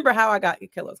don't remember how I got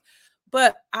Ahkello's,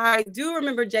 but I do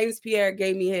remember James Pierre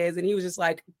gave me his, and he was just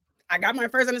like, I got my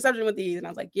first interception with these. And I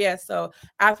was like, yes. Yeah. So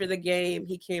after the game,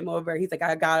 he came over. He's like,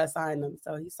 I got to sign them.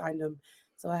 So he signed them.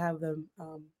 So I have them.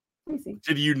 Let me see.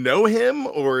 Did you know him,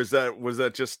 or was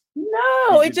that just?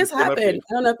 No, it just happened.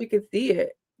 I don't know if you could see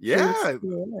it. Yeah.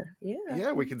 Yeah.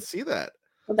 Yeah, we can see that.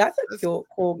 Well, that's cool.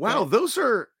 Wow. Those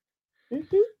are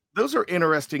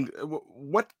interesting.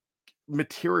 What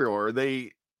material are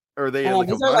they? Are they like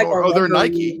they're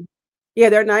Nike. Yeah,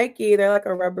 they're Nike. They're like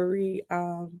a rubbery.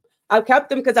 I kept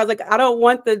them because I was like, I don't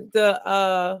want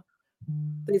the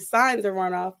signs to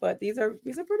run off, but these are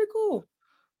pretty cool.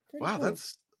 Wow, cool.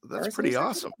 That's pretty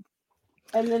awesome.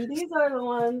 And then these are the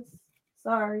ones.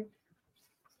 Sorry,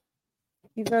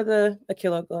 these are the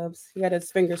Ahkello gloves. He had his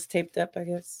fingers taped up, I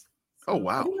guess. So, oh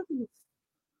wow,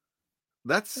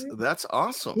 that's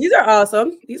awesome. These are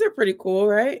awesome. These are pretty cool,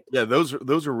 right? Yeah, those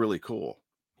are really cool.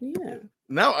 Yeah.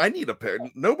 Now I need a pair.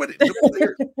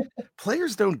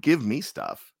 Players don't give me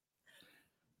stuff.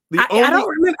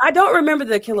 I don't remember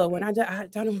the Ahkello one. I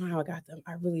don't know how I got them.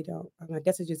 I really don't. I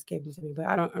guess it just gave them to me, but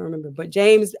I don't remember. But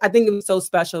James, I think it was so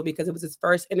special because it was his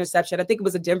first interception. I think it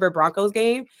was a Denver Broncos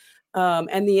game.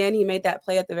 In the end, he made that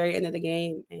play at the very end of the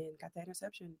game and got that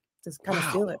interception to kind of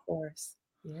seal it for us.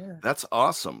 Yeah, that's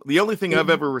awesome. The only thing I've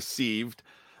ever received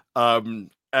at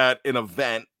an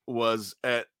event was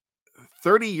at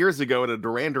 30 years ago at a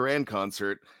Duran Duran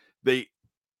concert.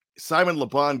 Simon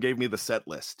LeBon gave me the set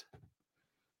list.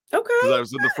 Okay. Because I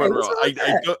was in the front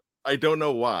row. I don't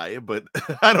know why, but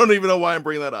I don't even know why I'm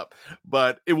bringing that up.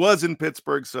 But it was in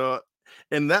Pittsburgh. So,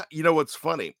 and that, what's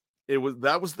funny?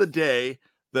 That was the day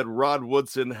that Rod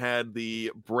Woodson had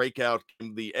the breakout,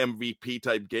 the MVP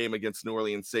type game against New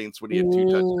Orleans Saints when he had 2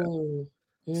 touchdowns.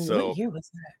 So, what year was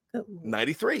that?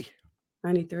 93.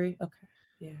 93. Okay.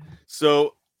 Yeah.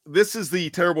 So this is the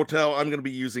Terrible Towel I'm going to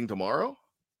be using tomorrow.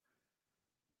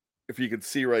 If you can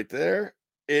see right there.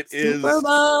 Super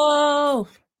Bowl.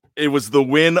 It was the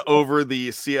win over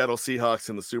the Seattle Seahawks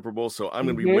in the Super Bowl, so I'm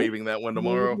going to be waving that one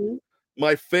tomorrow.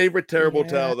 My favorite Terrible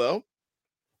Towel, though,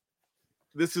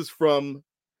 this is from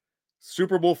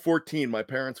Super Bowl 14. My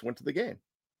parents went to the game.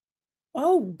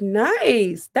 Oh,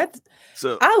 nice.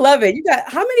 I love it. You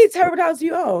got how many Terrible Towels do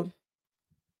you own?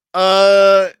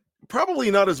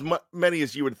 Probably not as many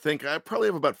as you would think. I probably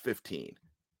have about 15.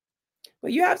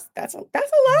 Well, you have that's a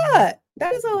lot.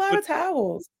 That is a lot of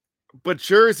towels. But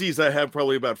jerseys, I have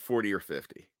probably about 40 or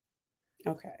 50.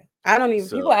 Okay. I don't even,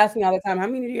 people So ask me all the time, how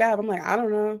many do you have? I'm like, I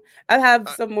don't know. I have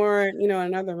some more, in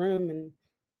another room, and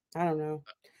I don't know.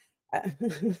 I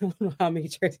don't know how many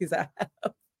jerseys I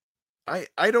have.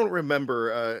 I don't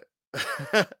remember.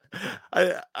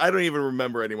 I don't even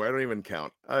remember anymore. I don't even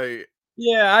count.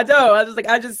 Yeah, I don't.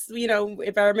 I just,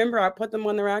 if I remember, I put them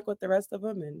on the rack with the rest of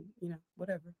them, and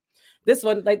whatever. This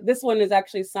one is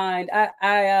actually signed.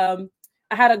 I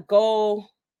had a goal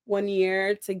one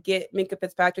year to get Minka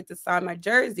Fitzpatrick to sign my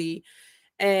jersey,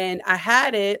 and I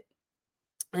had it.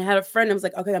 I had a friend. I was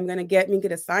like, okay, I'm gonna get Minka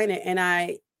to sign it, and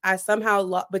I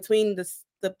somehow between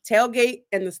the tailgate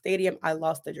and the stadium, I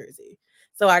lost the jersey.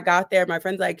 So I got there. My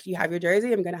friend's like, "You have your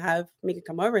jersey? I'm gonna have Minka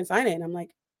come over and sign it." And I'm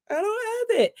like, "I don't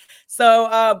have it." So,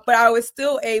 but I was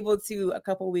still able to a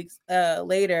couple weeks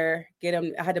later get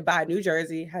him. I had to buy a new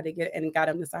jersey, had to get and got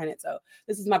him to sign it. So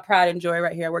this is my pride and joy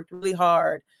right here. I worked really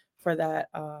hard for that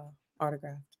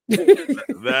autograph.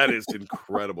 That is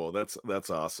incredible. That's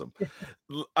awesome.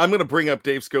 I'm going to bring up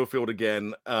Dave Schofield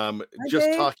again.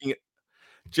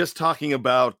 Just talking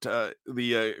about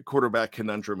the quarterback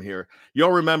conundrum here.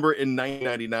 Y'all remember in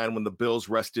 1999 when the Bills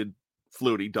rested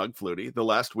Doug Flutie, the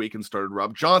last week and started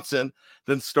Rob Johnson,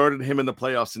 then started him in the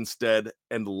playoffs instead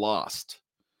and lost.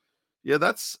 Yeah,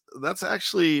 that's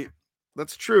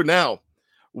true. Now,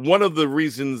 one of the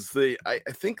reasons I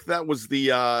think that was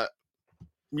the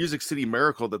Music City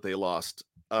Miracle that they lost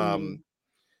in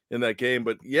that game.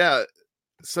 But yeah,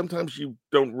 sometimes you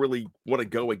don't really want to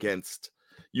go against.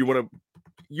 You want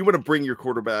to bring your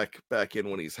quarterback back in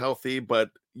when he's healthy,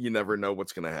 but you never know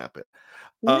what's going to happen.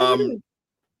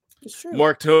 It's true.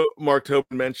 Mark Tobin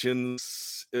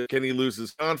mentions can he lose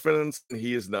his confidence? And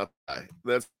he is not the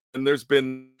guy. And there's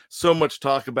been so much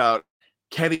talk about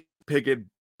Kenny Pickett,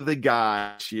 the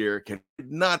guy this year, can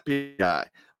not be the guy.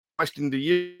 Question to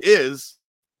you is,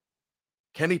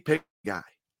 Kenny Pickett guy?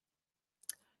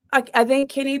 I think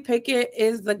Kenny Pickett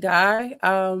is the guy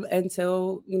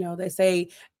until, they say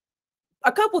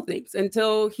a couple things,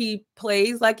 until he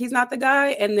plays like he's not the guy,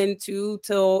 and then two,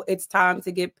 till it's time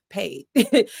to get paid.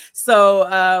 So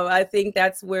I think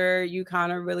that's where you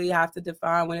kind of really have to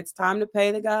define when it's time to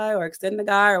pay the guy or extend the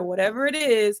guy or whatever it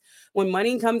is, when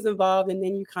money comes involved, and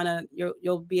then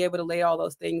you'll be able to lay all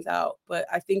those things out. But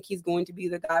I think he's going to be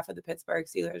the guy for the Pittsburgh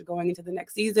Steelers going into the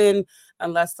next season,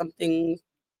 unless something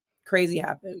crazy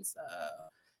happens.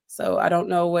 So I don't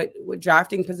know what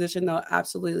drafting position they'll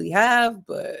absolutely have,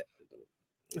 but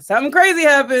something crazy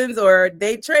happens or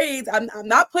they trades. I'm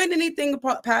not putting anything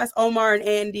past Omar and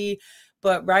Andy,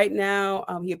 but right now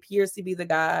he appears to be the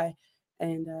guy,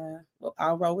 and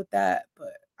I'll roll with that.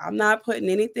 But I'm not putting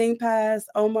anything past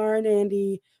Omar and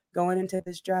Andy going into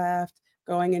this draft,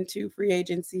 going into free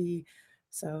agency.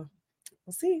 So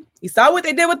we'll see. You saw what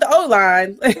they did with the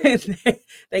O-line.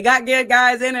 They got good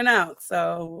guys in and out.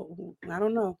 So I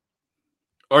don't know.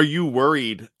 Are you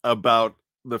worried about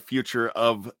the future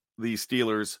of the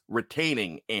Steelers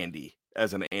retaining Andy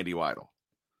as an Andy Weidel?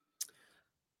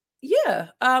 Yeah,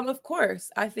 of course.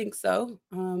 I think so.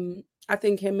 I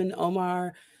think him and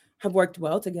Omar have worked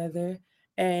well together.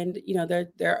 And, there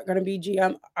are going to be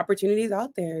GM opportunities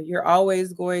out there. You're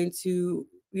always going to,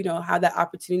 have that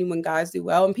opportunity when guys do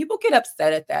well. And people get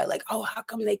upset at that. Like, oh, how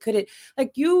come they couldn't?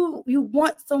 Like, you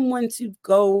want someone to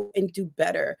go and do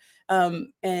better.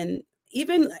 And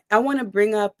even I want to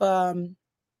bring up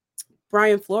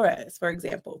Brian Flores, for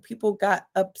example. People got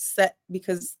upset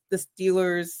because the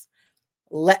Steelers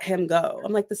let him go.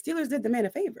 I'm like, the Steelers did the man a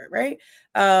favor, right?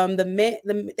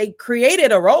 They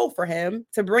created a role for him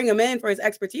to bring him in for his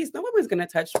expertise. Nobody's going to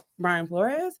touch Brian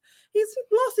Flores. He's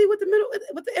mostly with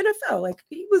the NFL. Like,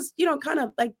 he was, kind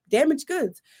of like damaged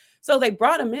goods. So they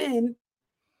brought him in,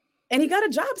 and he got a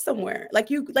job somewhere.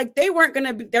 They weren't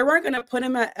gonna put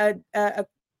him at a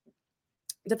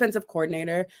defensive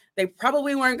coordinator. They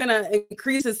probably weren't going to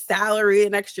increase his salary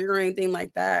next year or anything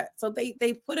like that. So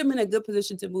they put him in a good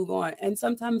position to move on. And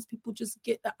sometimes people just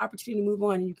get the opportunity to move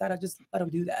on, and you got to just let them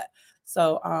do that.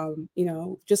 So,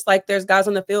 just like there's guys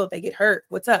on the field, they get hurt.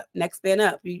 What's up? Next man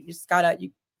up. You just gotta, you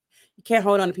can't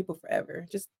hold on to people forever.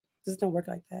 Just don't work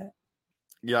like that.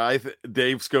 Yeah,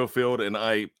 Dave Schofield, and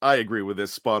I agree with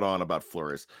this, spot on about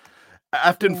Flores.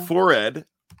 Afton Fored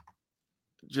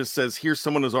just says, here's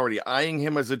someone who's already eyeing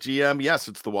him as a GM. Yes,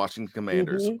 it's the Washington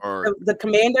Commanders. Or the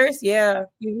Commanders, yeah.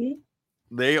 Mm-hmm.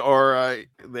 They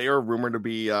are rumored to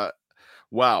be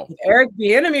Wow. If Eric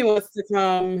Bieniemy wants to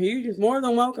come, he's more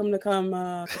than welcome to come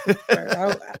to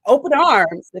Pittsburgh. Open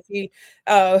arms if he.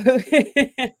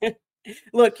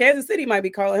 Look, Kansas City might be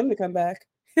calling him to come back.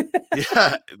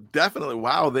 Yeah, definitely.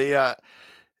 Wow,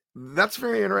 that's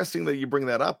very interesting that you bring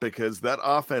that up because that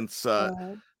offense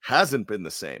hasn't been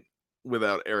the same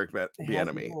without Eric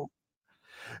Bieniemy.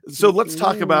 So let's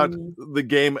talk about the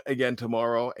game again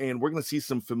tomorrow, and we're going to see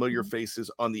some familiar faces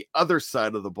on the other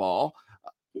side of the ball.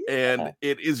 And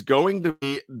it is going to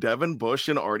be Devin Bush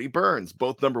and Artie Burns,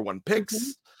 both number 1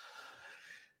 picks.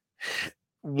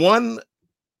 One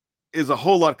is a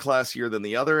whole lot classier than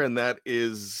the other, and that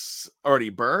is Artie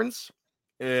Burns.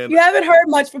 And you haven't heard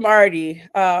much from Artie.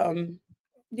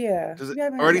 Yeah.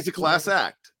 Artie's a class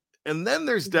act. And then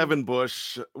there's Devin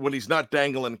Bush. When he's not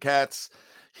dangling cats,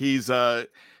 he's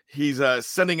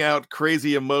sending out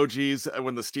crazy emojis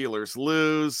when the Steelers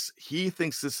lose. He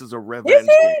thinks this is a revenge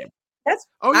game.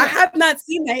 I have not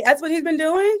seen that. That's what he's been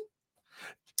doing.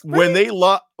 When they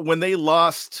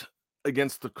lost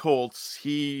against the Colts,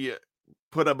 he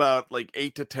put about like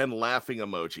 8 to 10 laughing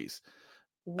emojis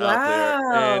out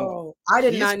there. And I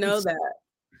did not know that.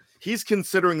 He's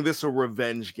considering this a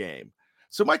revenge game.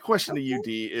 So my question to you,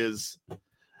 D, is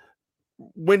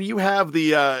when you have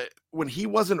when he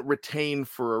wasn't retained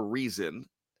for a reason,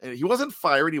 and he wasn't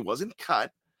fired, he wasn't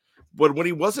cut, but when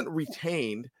he wasn't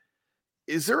retained,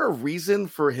 is there a reason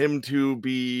for him to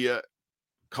be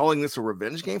calling this a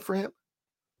revenge game for him?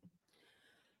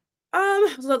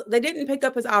 So they didn't pick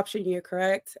up his option year,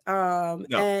 correct? No,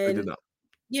 they did not.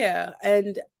 Yeah,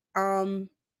 and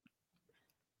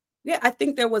yeah, I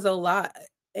think there was a lot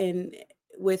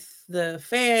with the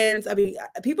fans. I mean,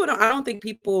 I don't think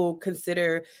people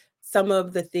consider some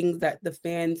of the things that the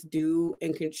fans do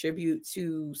and contribute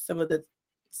to some of the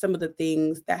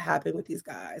things that happen with these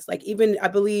guys. Like, even I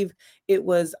believe it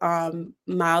was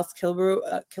Miles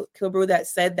Kilbrew that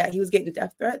said that he was getting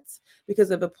death threats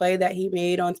because of a play that he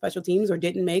made on special teams or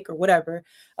didn't make or whatever.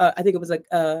 I think it was like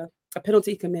a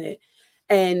penalty committed.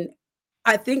 And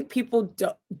I think people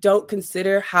don't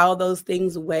consider how those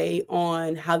things weigh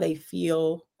on how they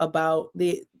feel about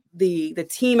the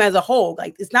team as a whole.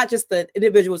 Like, it's not just the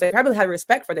individuals. They probably have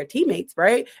respect for their teammates,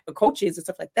 right? Or coaches and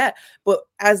stuff like that. But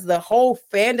as the whole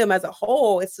fandom as a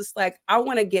whole, it's just like, I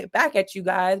want to get back at you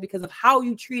guys because of how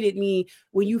you treated me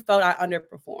when you felt I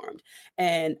underperformed.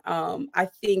 And I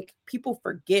think people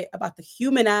forget about the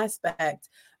human aspect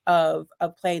of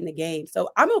playing the game. So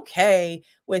I'm okay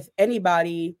with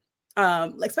anybody,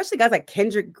 especially guys like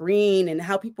Kendrick Green and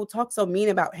how people talk so mean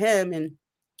about him. And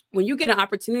when you get an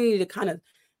opportunity to kind of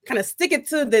stick it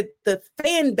to the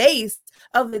fan base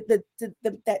of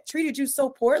that treated you so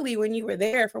poorly when you were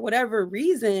there for whatever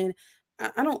reason,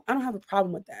 I don't have a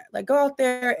problem with that. Like, go out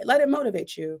there, let it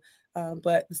motivate you.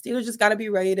 But the Steelers just got to be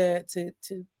ready to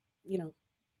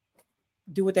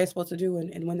do what they're supposed to do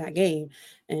and win that game.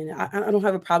 And I don't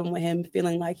have a problem with him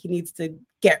feeling like he needs to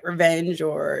get revenge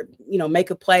or,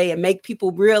 make a play and make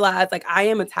people realize, like, I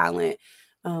am a talent.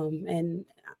 And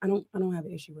I don't have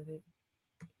an issue with it.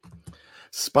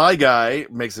 Spy Guy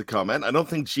makes a comment. I don't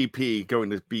think GP going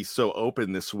to be so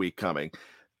open this week coming.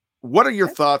 What are your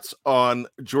thoughts on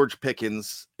George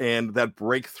Pickens and that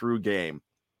breakthrough game?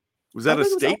 Was that a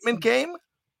statement game,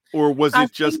 or was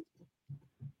it just?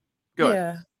 Go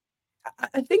ahead.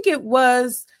 I think it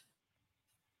was.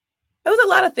 It was a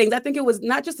lot of things. I think it was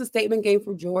not just a statement game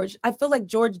from George. I feel like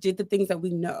George did the things that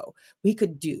we know we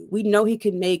could do. We know he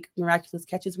could make miraculous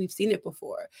catches. We've seen it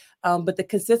before. But the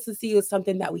consistency is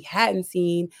something that we hadn't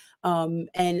seen.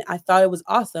 And I thought it was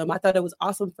awesome. I thought it was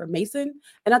awesome for Mason.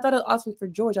 And I thought it was awesome for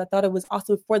George. I thought it was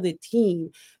awesome for the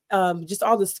team. Just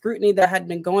all the scrutiny that had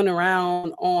been going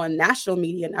around on national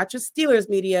media, not just Steelers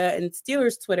media and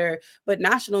Steelers Twitter, but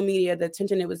national media, the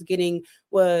attention it was getting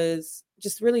was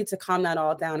just really to calm that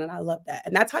all down. And I love that.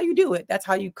 And that's how you do it. That's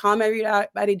how you calm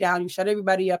everybody down. You shut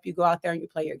everybody up. You go out there and you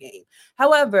play your game.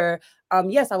 However,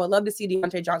 yes, I would love to see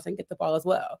Deontay Johnson get the ball as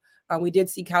well. We did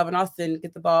see Calvin Austin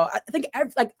get the ball. I think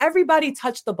everybody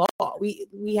touched the ball.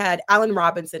 We had Allen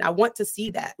Robinson. I want to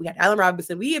see that. We had Allen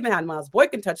Robinson. We even had Miles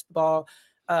Boykin touch the ball.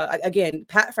 Again,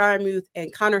 Pat Freiermuth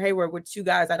and Connor Hayward were two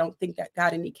guys I don't think that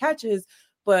got any catches,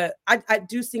 but I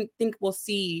do think we'll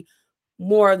see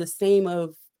more of the same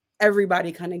of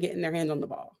everybody kind of getting their hands on the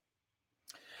ball.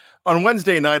 On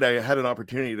Wednesday night, I had an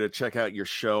opportunity to check out your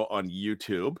show on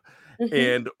YouTube. Mm-hmm.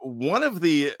 And one of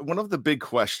the big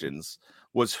questions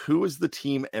was, who is the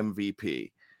team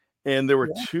MVP? And there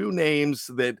were two names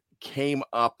that came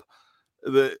up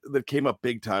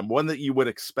big time. One that you would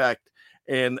expect,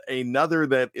 and another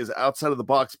that is outside of the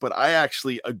box, but I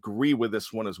actually agree with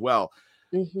this one as well.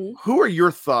 Mm-hmm. Who are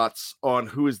your thoughts on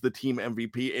who is the team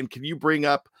MVP? And can you bring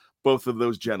up both of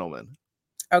those gentlemen?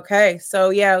 Okay, so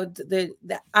yeah,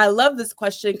 I love this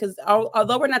question because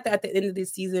although we're not at the end of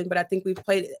this season, but I think we've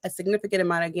played a significant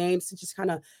amount of games to just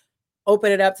kind of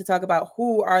open it up to talk about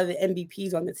who are the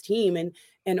MVPs on this team.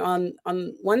 And on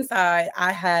one side,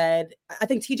 I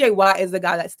think TJ Watt is the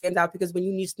guy that stands out because when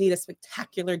you just need a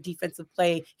spectacular defensive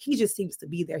play, he just seems to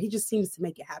be there. He just seems to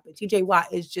make it happen. TJ Watt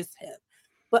is just him.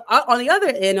 But on the other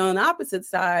end, on the opposite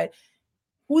side,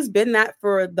 who's been that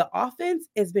for the offense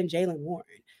has been Jaylen Warren.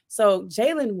 So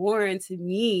Jaylen Warren, to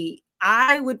me,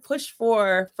 I would push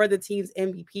for the team's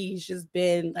MVP. He's just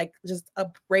been like just a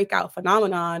breakout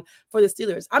phenomenon for the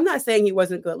Steelers. I'm not saying he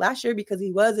wasn't good last year because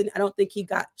he wasn't. I don't think he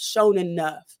got shown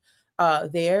enough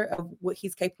there of what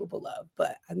he's capable of.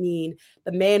 But I mean,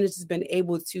 the man has just been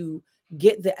able to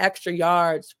get the extra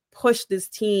yards, push this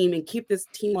team and keep this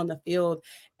team on the field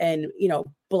and,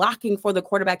 blocking for the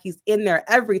quarterback. He's in there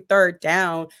every third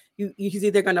down. He's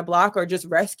either going to block or just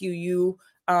rescue you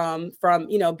from,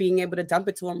 being able to dump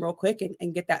it to him real quick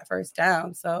and get that first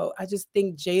down. So I just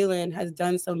think Jaylen has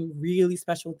done some really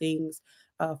special things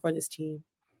for this team.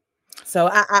 So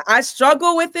I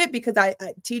struggle with it because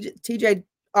TJ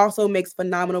also makes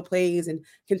phenomenal plays and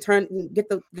can get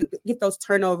those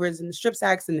turnovers and strip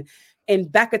sacks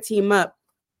and back a team up.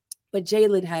 But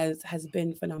Jaylen has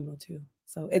been phenomenal too.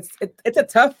 So it's a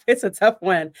tough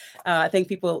one. I think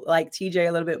people like TJ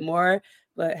a little bit more,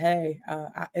 but hey,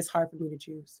 it's hard for me to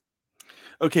choose.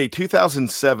 Okay,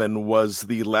 2007 was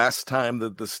the last time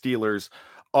that the Steelers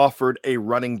offered a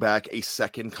running back a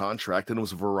second contract, and it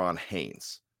was Verron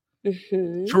Haynes.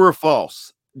 Mm-hmm. True or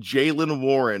false? Jaylen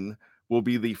Warren will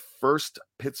be the first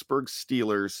Pittsburgh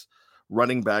Steelers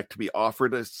running back to be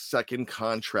offered a second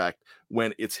contract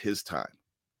when it's his time.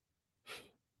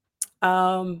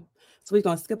 So we're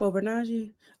gonna skip over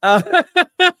Najee.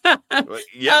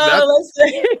 Yeah. Let's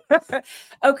see.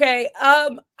 Okay.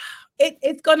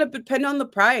 It's gonna depend on the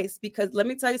price because let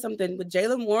me tell you something. With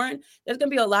Jaylen Warren, there's gonna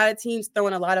be a lot of teams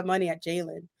throwing a lot of money at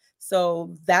Jaylen.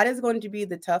 So that is going to be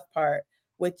the tough part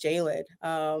with Jaylen.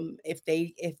 If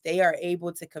they are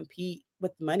able to compete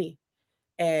with money.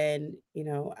 And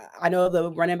I know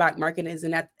the running back market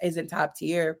isn't top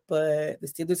tier, but the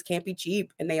Steelers can't be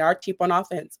cheap, and they are cheap on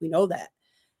offense. We know that,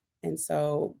 and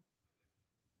so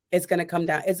it's going to come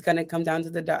down. It's going to come down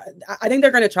to I think they're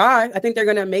going to try. I think they're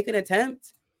going to make an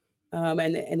attempt,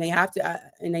 and they have to,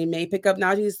 and they may pick up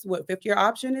Najee's fifth-year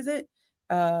option, is it,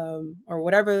 or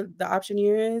whatever the option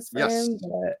year is for him.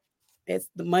 But it's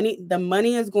the money. The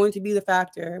money is going to be the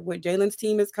factor. What Jaylen's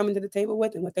team is coming to the table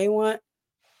with and what they want.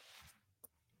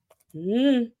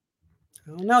 I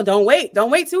don't know. Don't wait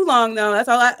too long though. That's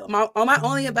all my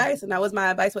only advice, and that was my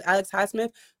advice with Alex Highsmith.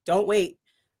 Don't wait,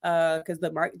 because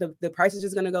the price is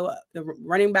just going to go up. The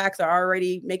running backs are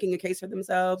already making a case for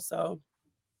themselves, so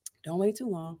don't wait too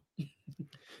long.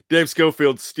 Dave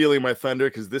Schofield stealing my thunder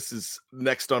because this is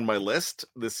next on my list.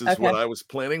 This is what I was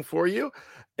planning for you,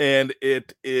 and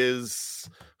it is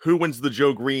who wins the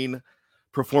Joe Green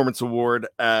Performance Award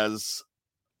as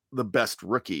the best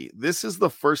rookie. This is the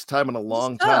first time in a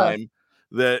long time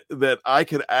that I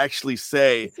could actually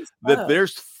say that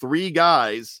there's three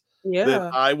guys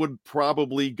that I would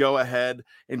probably go ahead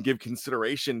and give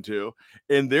consideration to.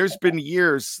 And there's been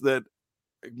years that,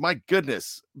 my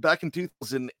goodness, back in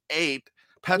 2008,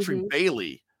 Patrick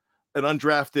Bailey, an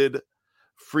undrafted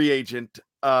free agent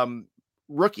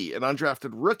rookie,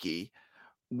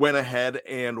 went ahead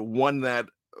and won that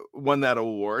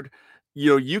award.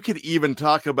 You could even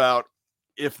talk about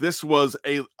if this was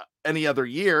any other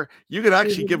year, you could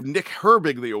actually give Nick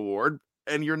Herbig the award,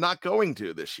 and you're not going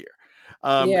to this year.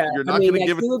 You're not going to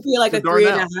give it. It would be like a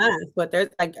 3.5. But there's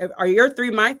like, are your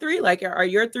three my three? Like, are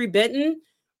your three Benton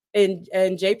and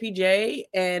JPJ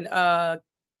and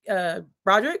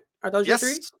Broderick? Are those your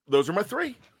three? Yes, those are my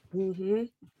three. Mm-hmm.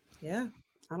 Yeah,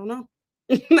 I don't know.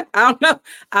 I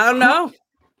don't know.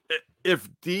 If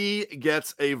D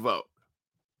gets a vote,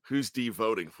 who's D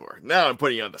voting for? Now I'm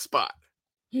putting you on the spot.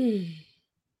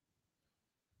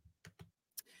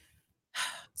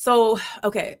 So,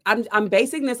 okay, I'm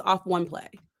basing this off one play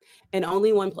and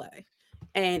only one play.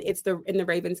 And it's in the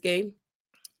Ravens game.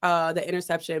 The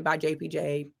interception by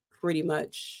JPJ pretty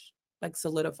much like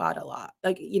solidified a lot.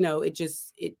 Like,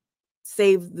 it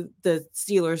saved the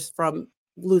Steelers from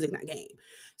losing that game.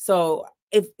 So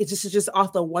if it's just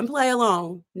off the one play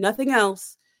alone, nothing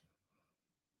else,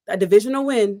 a divisional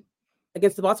win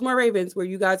against the Baltimore Ravens, where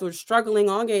you guys were struggling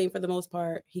all game for the most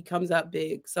part, he comes up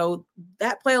big. So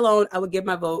that play alone, I would give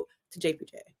my vote to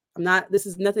JPJ. This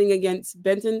is nothing against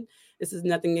Benton. This is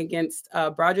nothing against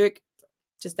Broderick.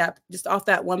 just off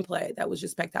that one play that was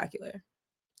just spectacular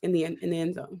in the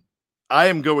end zone. I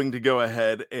am going to go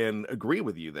ahead and agree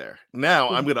with you there. Now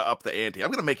I'm going to up the ante. I'm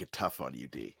going to make it tough on you,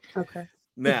 D. Okay.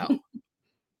 Now,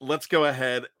 let's go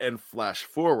ahead and flash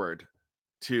forward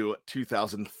to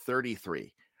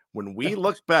 2033. When we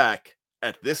look back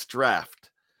at this draft,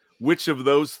 which of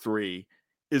those three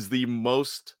is the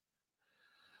most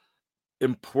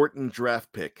important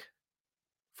draft pick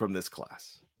from this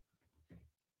class?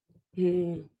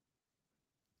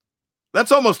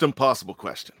 That's almost an impossible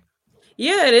question.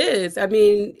 Yeah, it is. I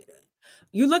mean,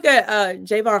 you look at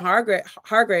Javon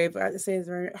Hargrave, I say his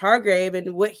name, Hargrave,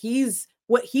 and what he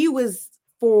was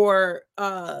for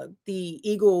the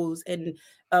Eagles and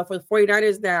for the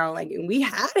 49ers now. Like, and we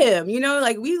had him,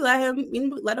 like we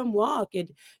let him walk. And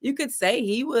you could say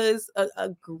he was a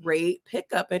great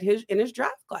pickup in his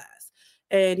draft class.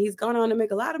 And he's gone on to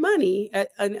make a lot of money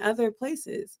in other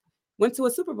places. Went to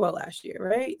a Super Bowl last year,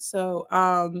 right? So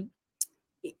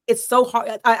it's so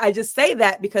hard. I just say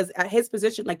that because at his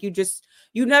position, like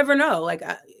you never know. Like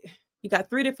you got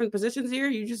three different positions here.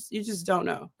 You just don't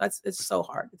know. It's so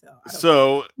hard to tell.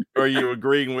 So are you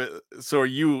agreeing with? So are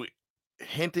you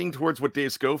hinting towards what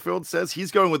Dave Schofield says?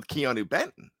 He's going with Keanu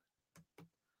Benton.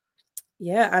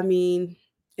 Yeah, I mean,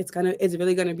 it's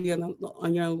really gonna be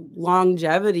on your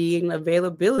longevity and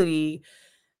availability.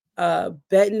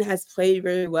 Benton has played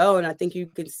very well, and I think you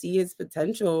can see his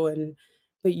potential.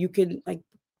 But you can like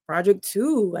Project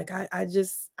 2. Like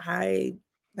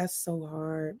that's so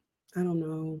hard. I don't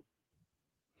know.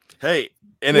 Hey,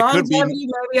 and it could be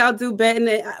maybe I'll do Benton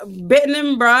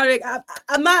and Broderick.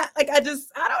 I'm not like I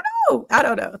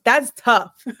don't know. That's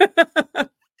tough.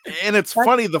 And it's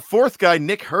funny, the fourth guy,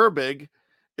 Nick Herbig,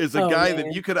 is a guy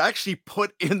that you could actually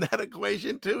put in that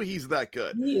equation too. He's that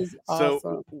good. He is awesome.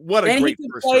 So what a great he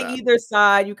can first play round. Either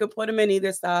side. You can put him in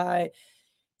either side.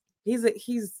 He's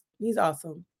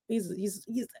awesome.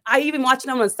 I even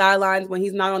watching him on the sidelines when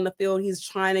he's not on the field. He's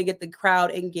trying to get the crowd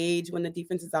engaged when the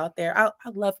defense is out there. I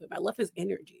love him. I love his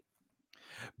energy.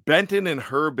 Benton and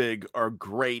Herbig are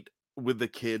great with the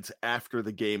kids after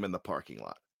the game in the parking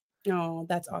lot. Oh,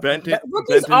 that's awesome.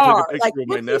 Rookies are took a picture with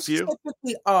my nephew.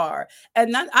 Typically are,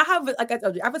 and I have, like I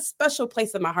told you, I have a special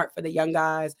place in my heart for the young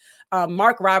guys.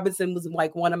 Mark Robinson was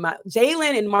like one of my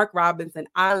Jalen and Mark Robinson.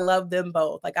 I love them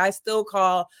both. Like I still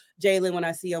call Jalen when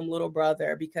I see him little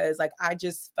brother because like I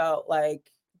just felt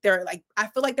like I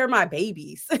feel like they're my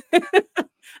babies.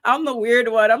 I'm the weird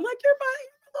one. I'm like you're my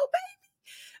little baby.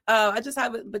 I just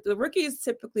have it, but the rookies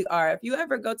typically are. If you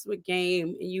ever go to a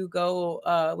game and you go,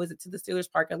 was it to the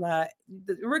Steelers parking lot?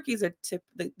 The rookies are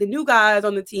the new guys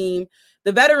on the team.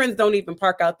 The veterans don't even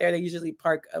park out there. They usually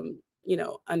park,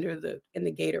 under in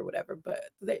the gate or whatever. But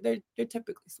they're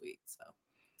typically sweet. So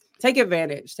take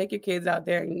advantage. Take your kids out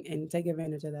there and take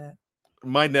advantage of that.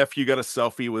 My nephew got a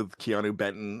selfie with Keanu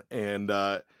Benton and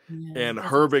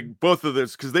Herbig, both of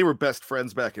those, because they were best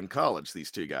friends back in college,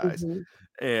 these two guys. Mm-hmm.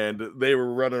 And they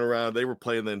were running around. They were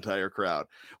playing the entire crowd.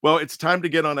 Well, it's time to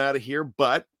get on out of here,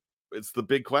 but it's the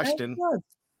big question.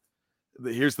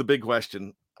 Here's the big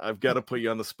question. I've got to put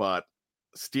you on the spot.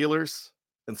 Steelers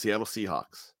and Seattle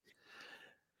Seahawks.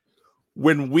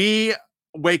 When we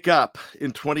wake up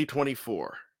in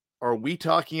 2024, are we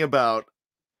talking about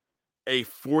a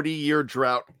 40-year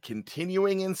drought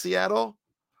continuing in Seattle?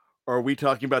 Or are we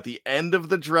talking about the end of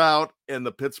the drought and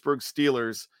the Pittsburgh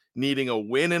Steelers needing a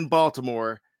win in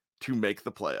Baltimore to make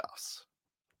the playoffs?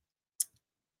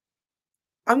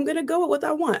 I'm going to go with what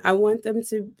I want. I want them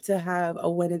to have a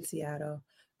win in Seattle.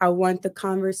 I want the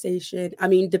conversation. I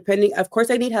mean, of course,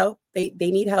 they need help. They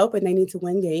need help and they need to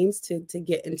win games to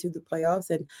get into the playoffs.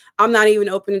 And I'm not even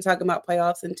open to talking about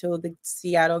playoffs until the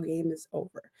Seattle game is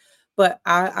over. But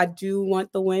I do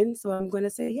want the win. So I'm going to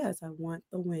say, yes, I want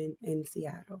the win in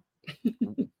Seattle.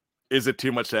 Is it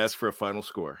too much to ask for a final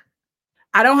score?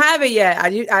 I don't have it yet.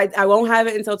 I won't have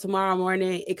it until tomorrow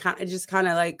morning. It just kind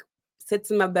of like sits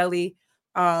in my belly.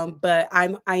 But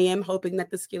I am hoping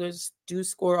that the Steelers do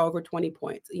score over 20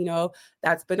 points.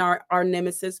 That's been our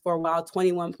nemesis for a while.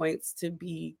 21 points to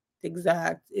be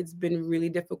exact. It's been really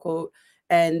difficult,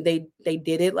 and they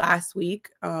did it last week.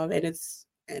 And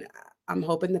I'm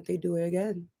hoping that they do it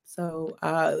again. So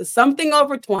something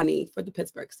over 20 for the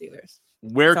Pittsburgh Steelers.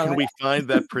 Where can we find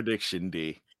that prediction,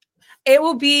 D?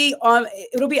 It'll be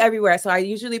everywhere. So I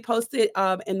usually post it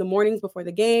in the mornings before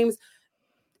the games.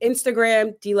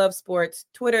 Instagram, D-Love Sports,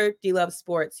 Twitter, D-Love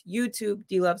Sports, YouTube,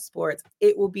 D-Love Sports.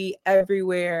 It will be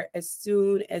everywhere as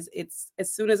soon as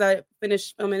I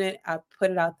finish filming it, I put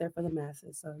it out there for the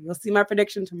masses. So you'll see my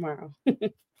prediction tomorrow.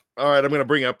 All right, I'm going to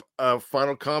bring up a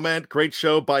final comment. Great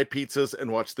show. Buy pizzas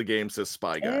and watch the game, says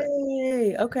Spy Guy.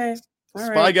 Hey, okay.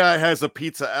 Spy Guy has a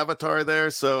pizza avatar there,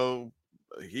 so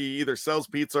he either sells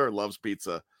pizza or loves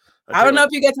pizza. I don't know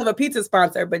if you get to have a pizza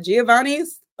sponsor, but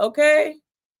Giovanni's, okay.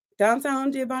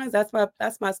 Downtown Giovanni's, that's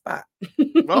my spot.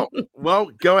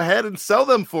 well, go ahead and sell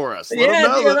them for us. Let them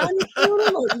know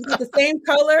you get the same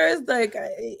colors, like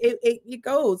it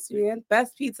goes, man.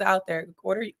 Best pizza out there.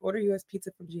 Order US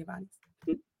pizza from Giovanni's.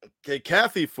 Okay,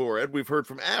 Kathy for it. We've heard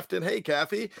from Afton. Hey,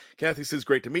 Kathy. Kathy says,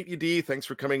 great to meet you, D. Thanks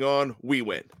for coming on. We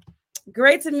win.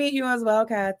 Great to meet you as well,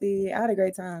 Kathy. I had a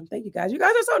great time. Thank you, guys. You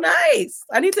guys are so nice.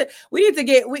 We need to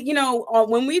get,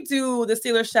 when we do the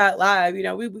Steelers Shot Live,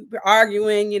 we're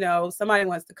arguing, somebody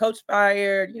wants the coach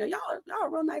fired. Y'all are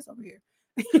real nice over here.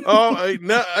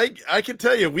 I can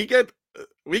tell you, we get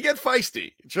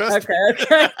feisty. Trust me.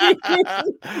 Okay.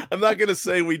 I'm not going to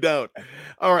say we don't.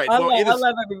 All right. I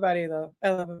love everybody, though. I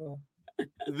love everyone.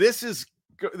 This is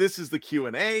the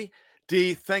Q&A.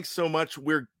 D, thanks so much.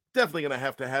 We're definitely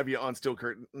going to have you on Steel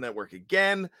Curtain Network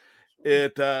again.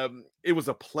 It was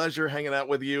a pleasure hanging out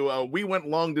with you. We went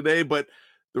long today, but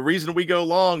the reason we go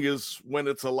long is when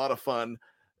it's a lot of fun.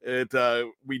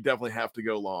 We definitely have to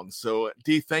go long. So,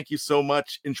 D, thank you so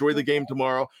much. Enjoy the game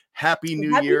tomorrow. Happy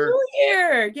New Year. Happy New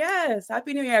Year. Yes.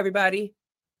 Happy New Year, everybody.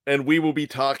 And we will be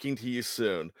talking to you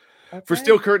soon. Okay. For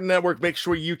Steel Curtain Network, make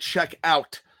sure you check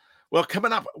out. Well,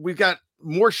 coming up, we've got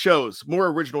more shows, more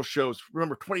original shows.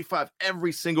 Remember, 25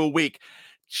 every single week.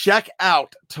 Check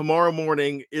out tomorrow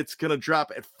morning. It's going to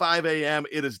drop at 5 a.m.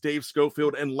 It is Dave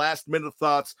Schofield and last minute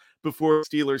thoughts before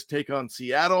Steelers take on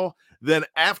Seattle. Then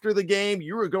after the game,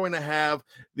 you are going to have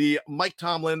the Mike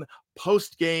Tomlin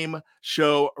post-game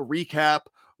show recap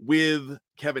with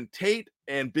Kevin Tate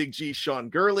and Big G Sean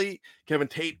Gurley. Kevin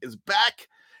Tate is back.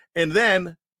 And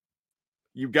then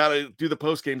you've got to do the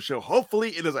post-game show.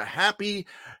 Hopefully it is a happy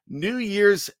New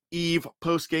Year's Eve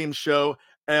post-game show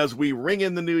as we ring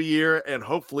in the new year and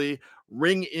hopefully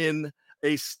ring in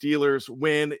a Steelers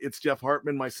win. It's Jeff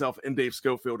Hartman, myself, and Dave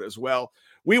Schofield as well.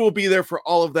 We will be there for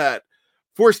all of that.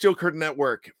 For Steel Curtain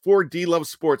Network, for D-Love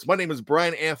Sports, my name is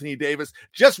Brian Anthony Davis.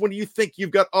 Just when you think you've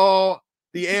got all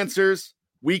the answers,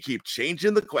 we keep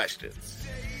changing the questions.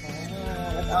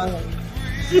 That's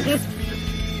awesome.